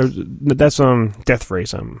Japanese one? Or that's Death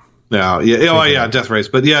Race. Death Race.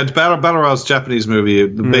 But yeah, Battle Royale's a Japanese movie.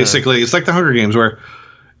 Basically, it's like the Hunger Games, where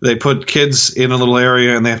they put kids in a little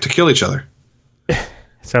area and they have to kill each other.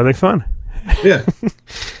 Sounds like fun. Yeah,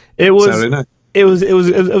 it was. Saturday night. It was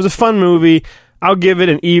a fun movie. I'll give it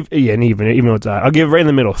an even though it's I'll give it right in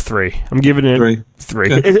the middle 3. I'm giving it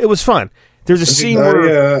 3. Okay. It was fun. There's a scene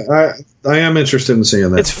where I am interested in seeing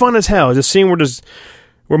that. It's fun as hell. There's a scene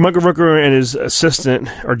where Michael Rooker and his assistant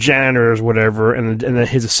or janitor or whatever, and then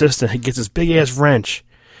his assistant gets this big ass wrench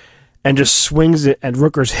and just swings it at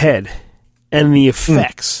Rooker's head, and the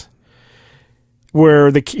effects where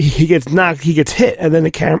he gets knocked, he gets hit, and then the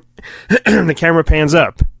camera pans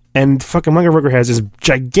up. And fucking Michael Rooker has this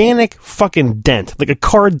gigantic fucking dent, like a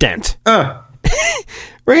car dent, right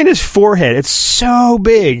in his forehead. It's so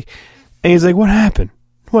big, and he's like, "What happened?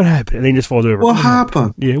 What happened?" And then he just falls over. What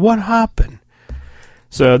happened? Yeah, what happened?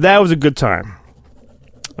 So that was a good time.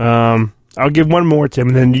 I'll give one more, Tim,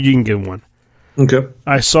 and then you can give one. Okay.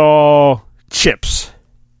 I saw Chips,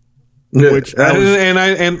 which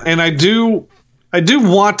I do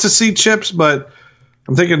want to see Chips, but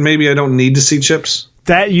I'm thinking maybe I don't need to see Chips.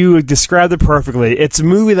 That you described it perfectly. It's a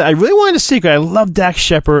movie that I really wanted to see because I love Dax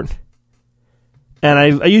Shepard. And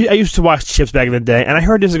I used to watch Chips back in the day, and I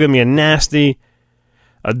heard this is going to be a nasty,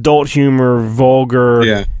 adult humor,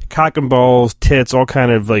 vulgar, cock and balls, tits, all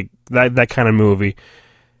kind of like that kind of movie.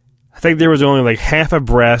 I think there was only like half a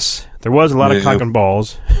breast. There was a lot of cock and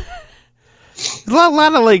balls. a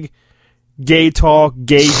lot of like gay talk,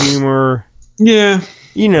 gay humor. Yeah.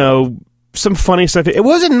 Some funny stuff. It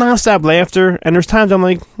wasn't nonstop laughter, and there's times I'm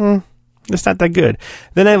like, it's not that good.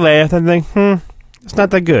 Then I laugh and think, it's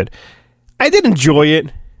not that good. I did enjoy it.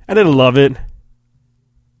 I didn't love it.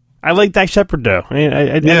 I like Dax Shepard though.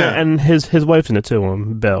 And his wife's in it too,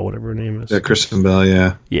 Belle, whatever her name is. Yeah, Kristen Bell,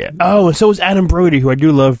 yeah. Yeah. Oh, and so is Adam Brody, who I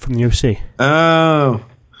do love from the OC. Oh.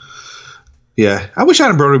 Yeah. I wish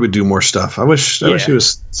Adam Brody would do more stuff. I wish he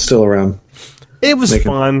was still around. It was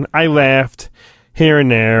fun. I laughed here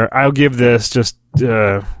and there. I'll give this just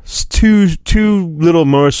two little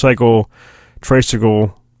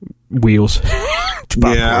tricycle wheels.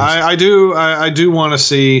 I do want to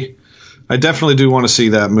see. I definitely do want to see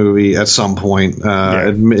that movie at some point.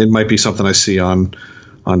 It might be something I see on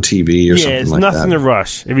TV or something like that. Yeah, it's nothing to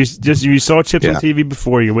rush. If you saw Chips on TV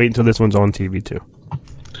before, you wait until this one's on TV too.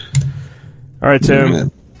 All right,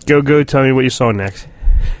 Tim, go. Tell me what you saw next.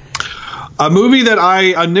 A movie that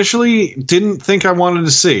I initially didn't think I wanted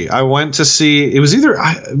to see. I went to see, it was either,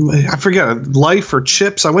 I forget, Life or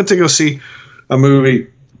Chips. I went to go see a movie,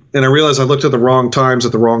 and I realized I looked at the wrong times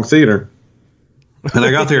at the wrong theater. And I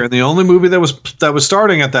got there, and the only movie that was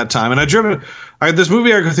starting at that time, and this movie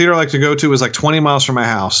theater I like to go to is like 20 miles from my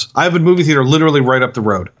house. I have a movie theater literally right up the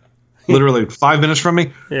road. Literally 5 minutes from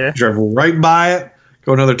me. Yeah. Drive right by it,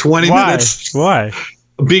 go another 20 minutes. Why?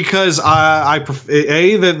 Because I prefer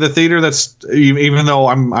the theater that's, even though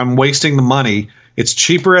I'm wasting the money, it's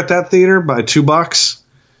cheaper at that theater by $2,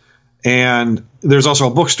 and there's also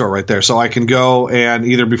a bookstore right there, so I can go and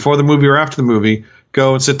either before the movie or after the movie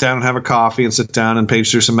go and sit down and have a coffee and sit down and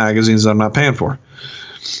page through some magazines that I'm not paying for.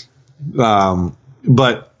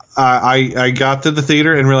 But I got to the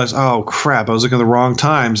theater and realized, oh crap, I was looking at the wrong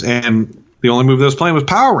times, and The only movie that was playing was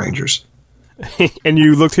Power Rangers. And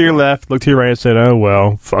you looked to your left, looked to your right, and said, "Oh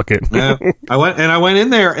well, fuck it." Yeah, I went in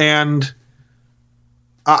there, and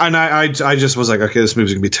I just was like, okay, this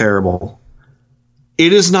movie's gonna be terrible.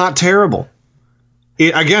 It is not terrible.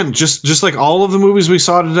 Again, just like all of the movies we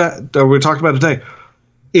saw today, we talked about today,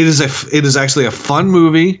 it is actually a fun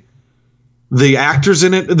movie. The actors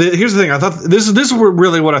in it. Here's the thing. I thought this is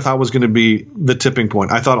really what I thought was going to be the tipping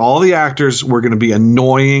point. I thought all the actors were going to be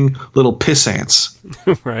annoying little piss ants,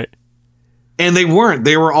 right? And they weren't.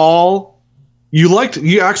 They were all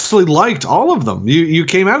you actually liked all of them. You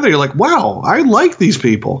came out of there, you're like, wow, I like these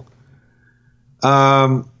people.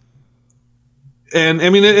 And I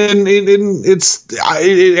mean,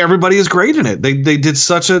 everybody is great in it.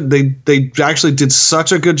 They actually did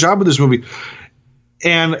such a good job with this movie.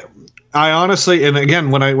 And I honestly, and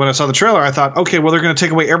again, when I saw the trailer, I thought, okay, well, they're going to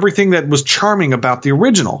take away everything that was charming about the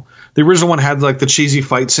original. The original one had like the cheesy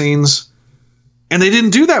fight scenes, and they didn't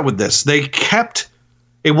do that with this. They kept.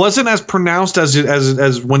 It wasn't as pronounced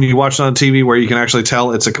as when you watch it on TV, where you can actually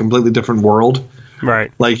tell it's a completely different world.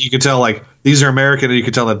 Right. Like you could tell, like these are American, and you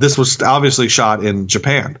could tell that this was obviously shot in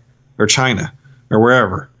Japan or China or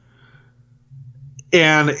wherever.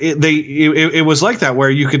 And it was like that, where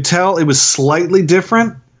you could tell it was slightly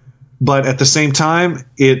different, but at the same time,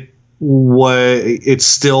 it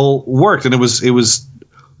still worked, and it was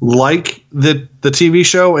like the TV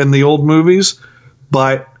show and the old movies,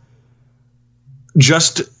 but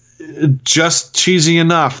just cheesy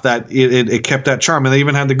enough that it kept that charm. And they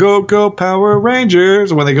even had the go Power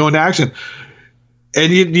Rangers when they go into action.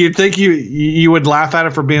 And you'd think you would laugh at it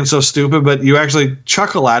for being so stupid, but you actually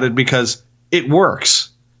chuckle at it because it works.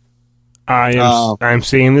 I'm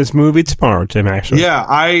seeing this movie tomorrow, Tim. Actually, yeah.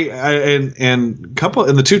 And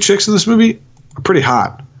the two chicks in this movie are pretty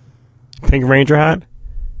hot. Pink Ranger hot.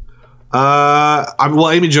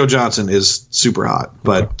 Amy Jo Johnson is super hot,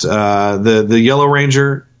 but the Yellow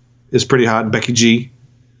Ranger is pretty hot. Becky G.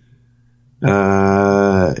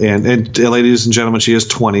 And ladies and gentlemen, she is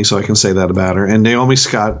 20, so I can say that about her. And Naomi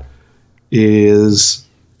Scott is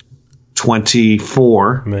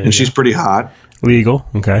 24, and she's pretty hot. Legal,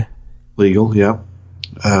 okay. Legal, yeah.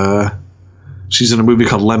 She's in a movie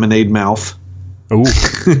called Lemonade Mouth. Ooh.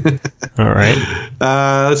 All right.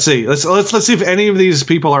 Let's see. Let's see if any of these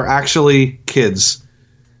people are actually kids.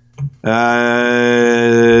 The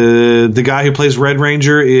guy who plays Red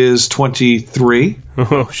Ranger is 23.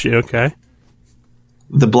 Oh shit! Okay.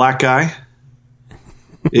 The black guy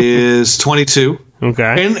is 22.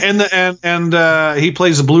 Okay. And he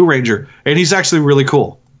plays the Blue Ranger, and he's actually really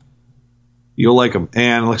cool. You'll like him.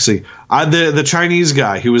 And let's see. The Chinese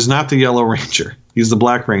guy who is not the Yellow Ranger. He's the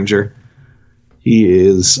Black Ranger. He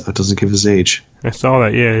is. It doesn't give his age. I saw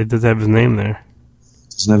that. Yeah, it does have his name there.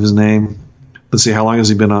 Doesn't have his name. Let's see. How long has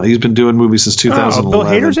he been on? He's been doing movies since 2011. Bill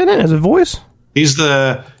Hader's in it as a voice. He's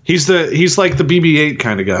like the BB-8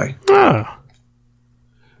 kind of guy. Oh.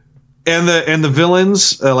 And the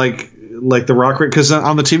villains like the Rock, because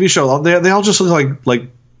on the TV show they all just look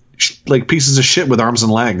like pieces of shit with arms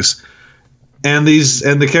and legs. And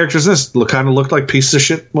the characters in this looked like pieces of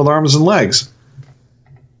shit with arms and legs.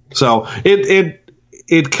 So it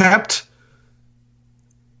kept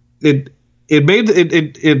it made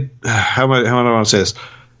it how do I want to say this?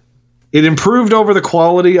 It improved over the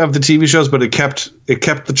quality of the TV shows, but it kept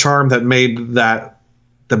the charm that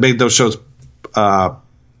made those shows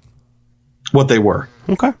what they were.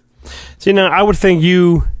 Okay. See, now I would think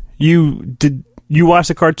you watched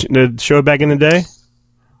the show back in the day?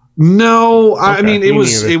 No, okay. I mean it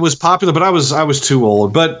was popular, but I was too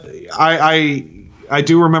old. But I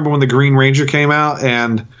do remember when the Green Ranger came out,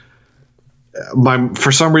 and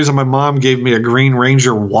for some reason my mom gave me a Green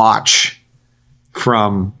Ranger watch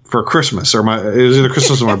for Christmas, it was either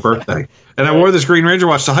Christmas or my birthday, and I wore this Green Ranger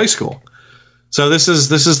watch to high school. So this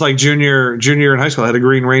is like junior in high school. I had a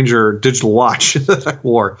Green Ranger digital watch that I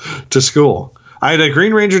wore to school. I had a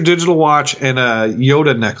Green Ranger digital watch and a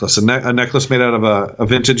Yoda necklace, a necklace made out of a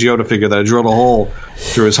vintage Yoda figure that I drilled a hole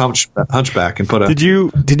through his hunchback and put a.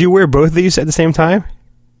 Did you wear both of these at the same time?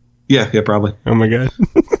 Yeah, probably. Oh my god.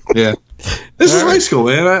 Yeah. This is high school,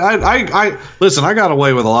 man. I listen. I got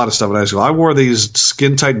away with a lot of stuff in high school. I wore these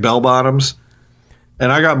skin tight bell bottoms, and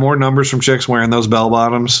I got more numbers from chicks wearing those bell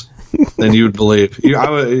bottoms than you'd believe.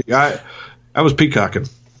 I was peacocking.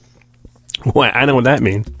 What? I know what that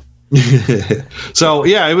means. So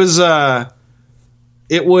yeah, it was as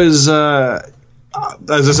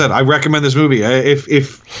I said, I recommend this movie.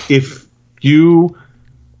 If you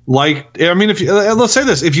like, I mean, let's say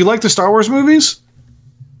this, if you like the Star Wars movies,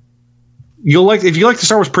 if you like the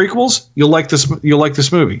Star Wars prequels, you'll like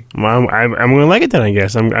this movie. Well, I'm going to like it then, I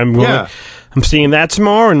guess. I'm seeing that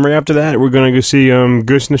tomorrow, and right after that, we're going to go see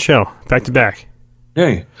Ghost in the Shell back to back.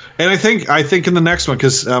 Yeah, and I think in the next one,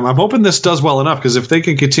 because I'm hoping this does well enough. Because if they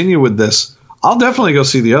can continue with this, I'll definitely go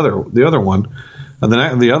see the other one,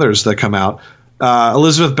 and the others that come out.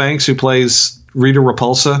 Elizabeth Banks, who plays Rita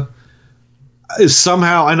Repulsa, is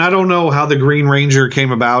somehow, and I don't know how the Green Ranger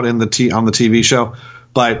came about on the TV show,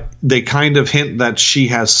 but they kind of hint that she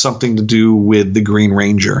has something to do with the Green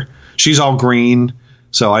Ranger. She's all green,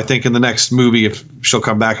 so I think in the next movie, if she'll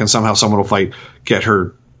come back and somehow someone will get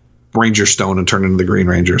her Ranger Stone and turn into the Green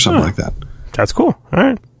Ranger or something like that. That's cool. All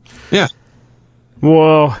right. Yeah.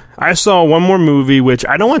 Well, I saw one more movie, which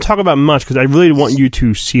I don't want to talk about much because I really want you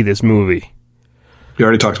to see this movie. You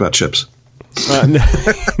already talked about Chips.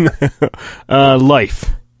 Life.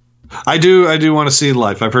 I do want to see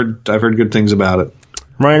Life. I've heard good things about it.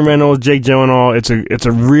 Ryan Reynolds, Jake Gyllenhaal. It's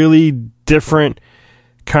a really different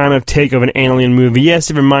kind of take of an alien movie. Yes,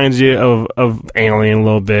 it reminds you of Alien a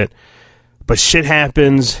little bit, but shit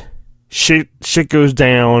happens, shit goes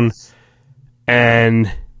down,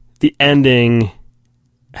 and the ending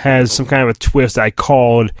has some kind of a twist I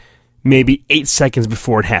called maybe 8 seconds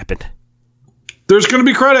before it happened. There's going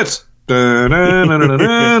to be credits.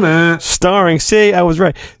 Starring, see, I was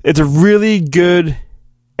right. It's a really good.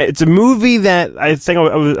 It's a movie that I think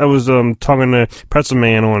I was talking to Pretzel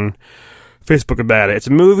Man on Facebook about it. It's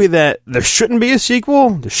a movie that there shouldn't be a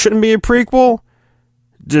sequel. There shouldn't be a prequel.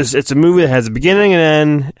 Just it's a movie that has a beginning and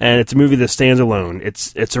end, and it's a movie that stands alone.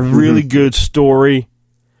 It's a really good story,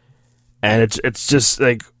 and it's just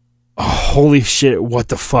like holy shit, what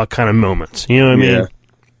the fuck kind of moments. You know what I mean?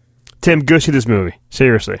 Tim, go see this movie.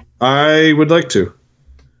 Seriously. I would like to.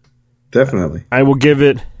 Definitely. I will give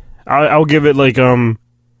it I'll give it like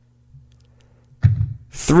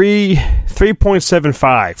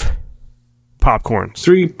 3.75 popcorns.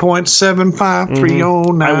 3.75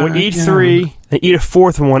 309. I will eat 3 and eat a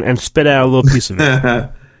fourth one and spit out a little piece of it.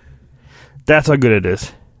 That's how good it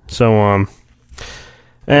is. So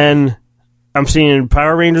and I'm seeing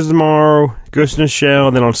Power Rangers tomorrow, Ghost in the Shell,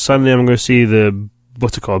 and then on Sunday I'm going to see the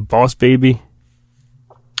what's it called? Boss Baby?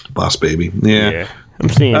 Boss Baby. Yeah. I'm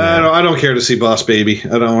seeing that. I don't care to see Boss Baby.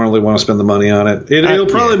 I don't really want to spend the money on it. It'll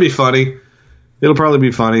probably be funny. It'll probably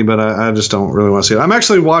be funny, but I just don't really want to see it. I'm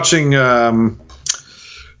actually watching I've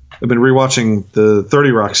been rewatching the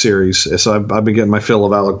 30 Rock series, so I've been getting my fill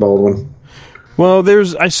of Alec Baldwin. Well, we're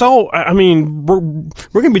going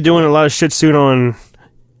to be doing a lot of shit soon on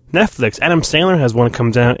Netflix. Adam Sandler has one that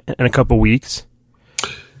comes out in a couple weeks.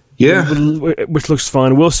 Yeah. Which looks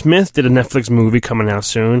fun. Will Smith did a Netflix movie coming out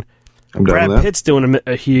soon. Brad Pitt's doing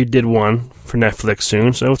he did one for Netflix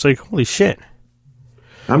soon, so it's like, holy shit.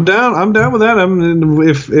 I'm down with that.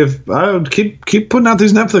 If I would keep putting out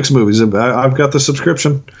these Netflix movies, I've got the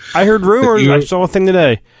subscription. I heard rumors, I saw a thing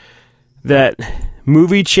today, that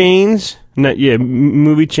movie chains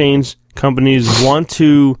companies want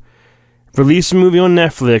to release a movie on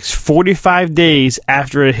Netflix 45 days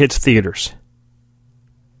after it hits theaters.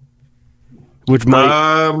 Which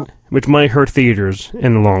might hurt theaters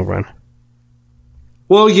in the long run.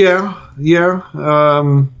 Well, yeah.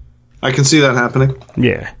 I can see that happening.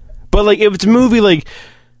 Yeah, but like if it's a movie like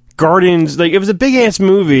Guardians, like if it's a big ass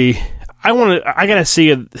movie, I gotta see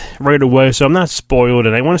it right away, so I'm not spoiled,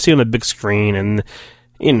 and I want to see it on the big screen, and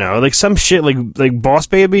like some shit like Boss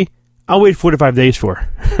Baby, I'll wait 45 days for.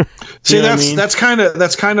 See, that's kind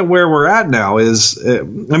of where we're at now.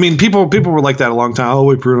 People were like that a long time. I'll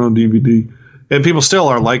wait for it on DVD. And people still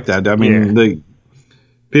are like that. I mean, they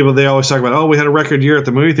always talk about, we had a record year at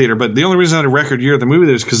the movie theater, but the only reason I had a record year at the movie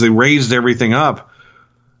theater is because they raised everything up.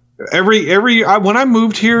 When I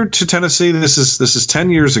moved here to Tennessee, this is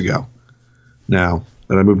 10 years ago now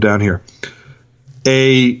that I moved down here.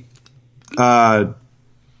 A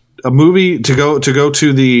movie to go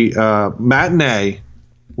to the matinee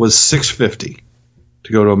was $6.50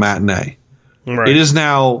 to go to a matinee. Right. It is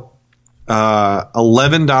now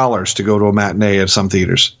 $11 to go to a matinee at some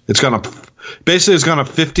theaters. It's gone up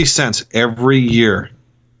 50 cents every year.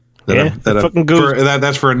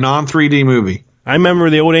 That's for a non-3D movie. I remember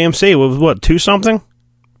the old AMC was what, 2 something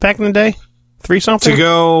back in the day, 3 something to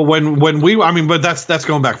go when we. I mean, but that's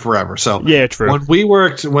going back forever. So yeah, true. When we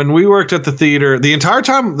worked at the theater, the entire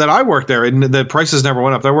time that I worked there, and the prices never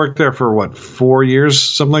went up. I worked there for 4 years,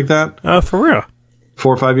 something like that. For real,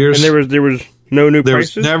 4 or 5 years. And there was no new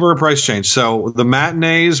prices? There was never a price change. So the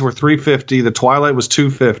matinees were $3.50, the Twilight was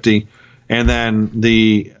 $2.50, and then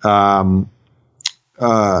the prime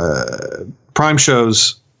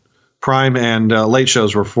and late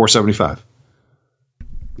shows were $4.75.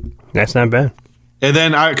 That's not bad. And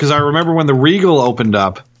then because I remember when the Regal opened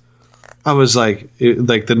up, I was like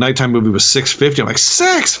the nighttime movie was $6.50. I'm like,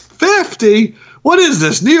 $6.50? What is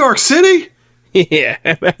this, New York City? Yeah.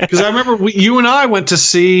 Because I remember you and I went to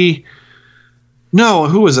see. No,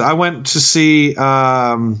 who was it? I went to see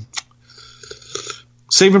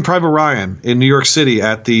Saving Private Ryan in New York City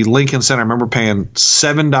at the Lincoln Center. I remember paying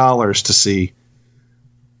 $7 to see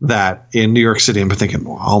that in New York City. I'm thinking,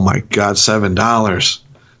 oh my God, $7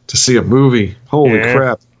 to see a movie. Holy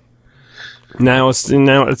crap. Now it's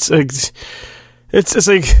like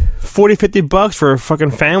 40-50 bucks for a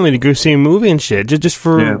fucking family to go see a movie and shit just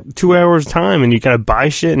for 2 hours time, and you gotta buy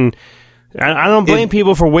shit. And I don't blame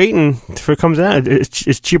people for waiting for it comes out.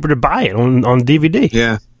 It's cheaper to buy it on DVD.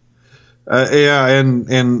 Yeah.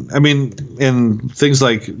 And I mean, and things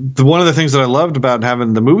like one of the things that I loved about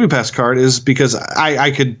having the MoviePass card is because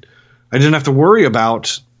I didn't have to worry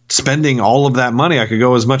about spending all of that money. I could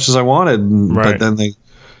go as much as I wanted. But then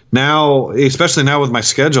especially now with my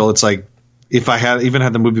schedule, it's like if I had the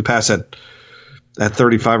MoviePass at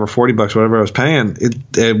 $35 or $40, whatever I was paying,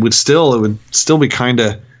 it would still be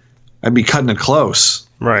I'd be cutting it close.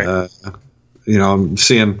 Right. I'm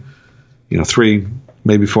seeing, 3,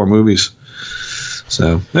 maybe 4 movies.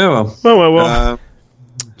 So, well.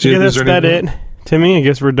 Yeah, that's about it. Timmy, I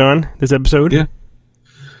guess we're done this episode. Yeah.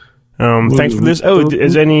 Thanks for this. Oh,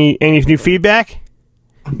 is any new feedback?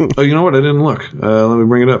 Oh, you know what? I didn't look. Let me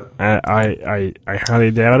bring it up. I highly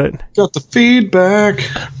doubt it. Got the feedback.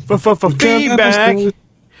 Feedback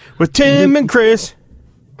with Tim and Chris.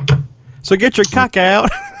 So get your cock out.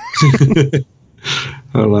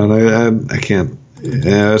 Hold on. I can't.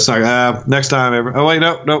 Yeah, it's not. Next time ever. Oh, wait.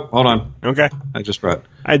 No. Hold on. Okay. I just brought.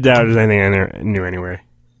 I doubt there's anything in there new anyway.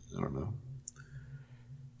 I don't know.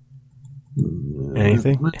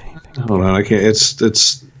 Anything? Hold on. I can't.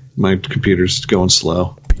 It's my computer's going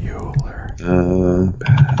slow. Bueller.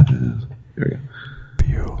 Here we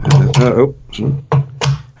go. Bueller.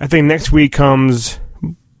 I think next week comes.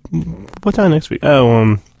 What time next week?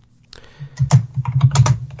 Oh,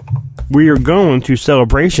 we are going to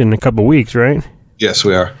Celebration in a couple weeks, right? Yes,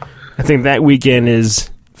 we are. I think that weekend is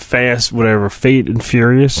Fate and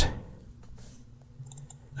Furious.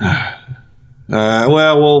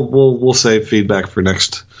 Well, we'll save feedback for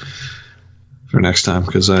next time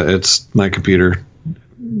because it's my computer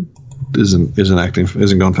isn't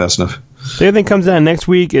going fast enough. The other thing comes out next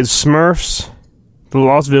week is Smurfs, The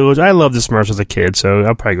Lost Village. I loved the Smurfs as a kid, so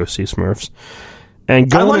I'll probably go see Smurfs.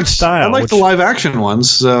 And Going in Style. I like the live action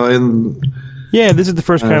ones. Yeah, this is the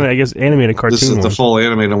first kind of, I guess, animated cartoon. This is the full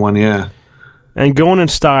animated one, yeah. And Going in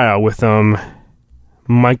Style with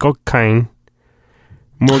Michael Caine,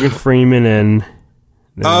 Morgan Freeman, and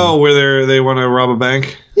where they want to rob a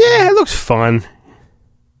bank. Yeah, it looks fun.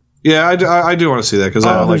 Yeah, I do want to see that because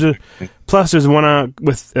plus there's one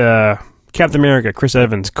with Captain America, Chris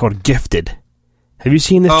Evans, called Gifted. Have you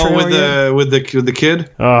seen this trailer with the kid?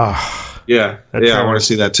 Oh. Yeah, I want to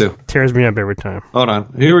see that too. Tears me up every time. Hold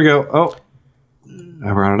on. Here we go. Oh,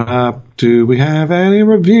 I brought it up. Do we have any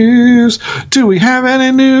reviews? Do we have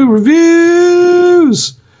any new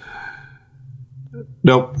reviews?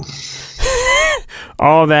 Nope.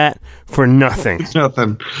 All that for nothing.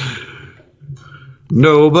 Nothing.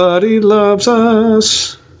 Nobody loves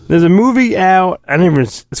us. There's a movie out.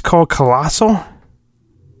 It's called Colossal.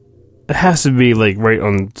 It has to be right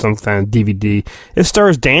on some kind of DVD. It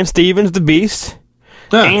stars Dan Stevens, the Beast,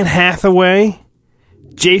 Anne Hathaway,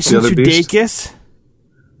 Jason Sudeikis.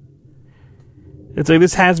 It's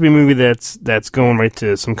this has to be a movie that's going right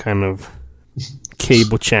to some kind of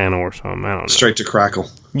cable channel or something. I don't know. Straight to Crackle.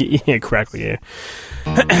 Yeah, Crackle. Yeah.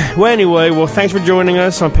 Well, anyway, thanks for joining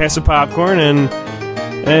us on Pass the Popcorn, and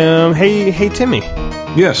hey, Timmy.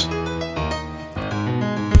 Yes.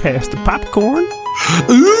 Pass the popcorn.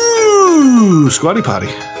 Ooh, squatty potty.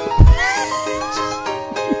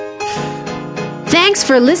 Thanks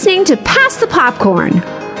for listening to Pass the Popcorn.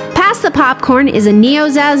 Pass the Popcorn is a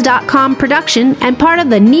NeoZAZ.com production and part of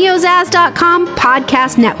the NeoZAZ.com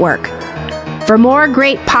podcast network. For more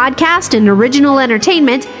great podcast and original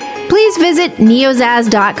entertainment, please visit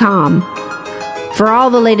NeoZAZ.com. For all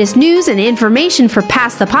the latest news and information for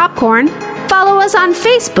Pass the Popcorn, follow us on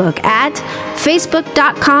Facebook at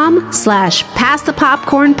facebook.com/Pass the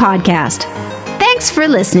Popcorn Podcast. Thanks for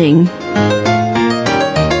listening.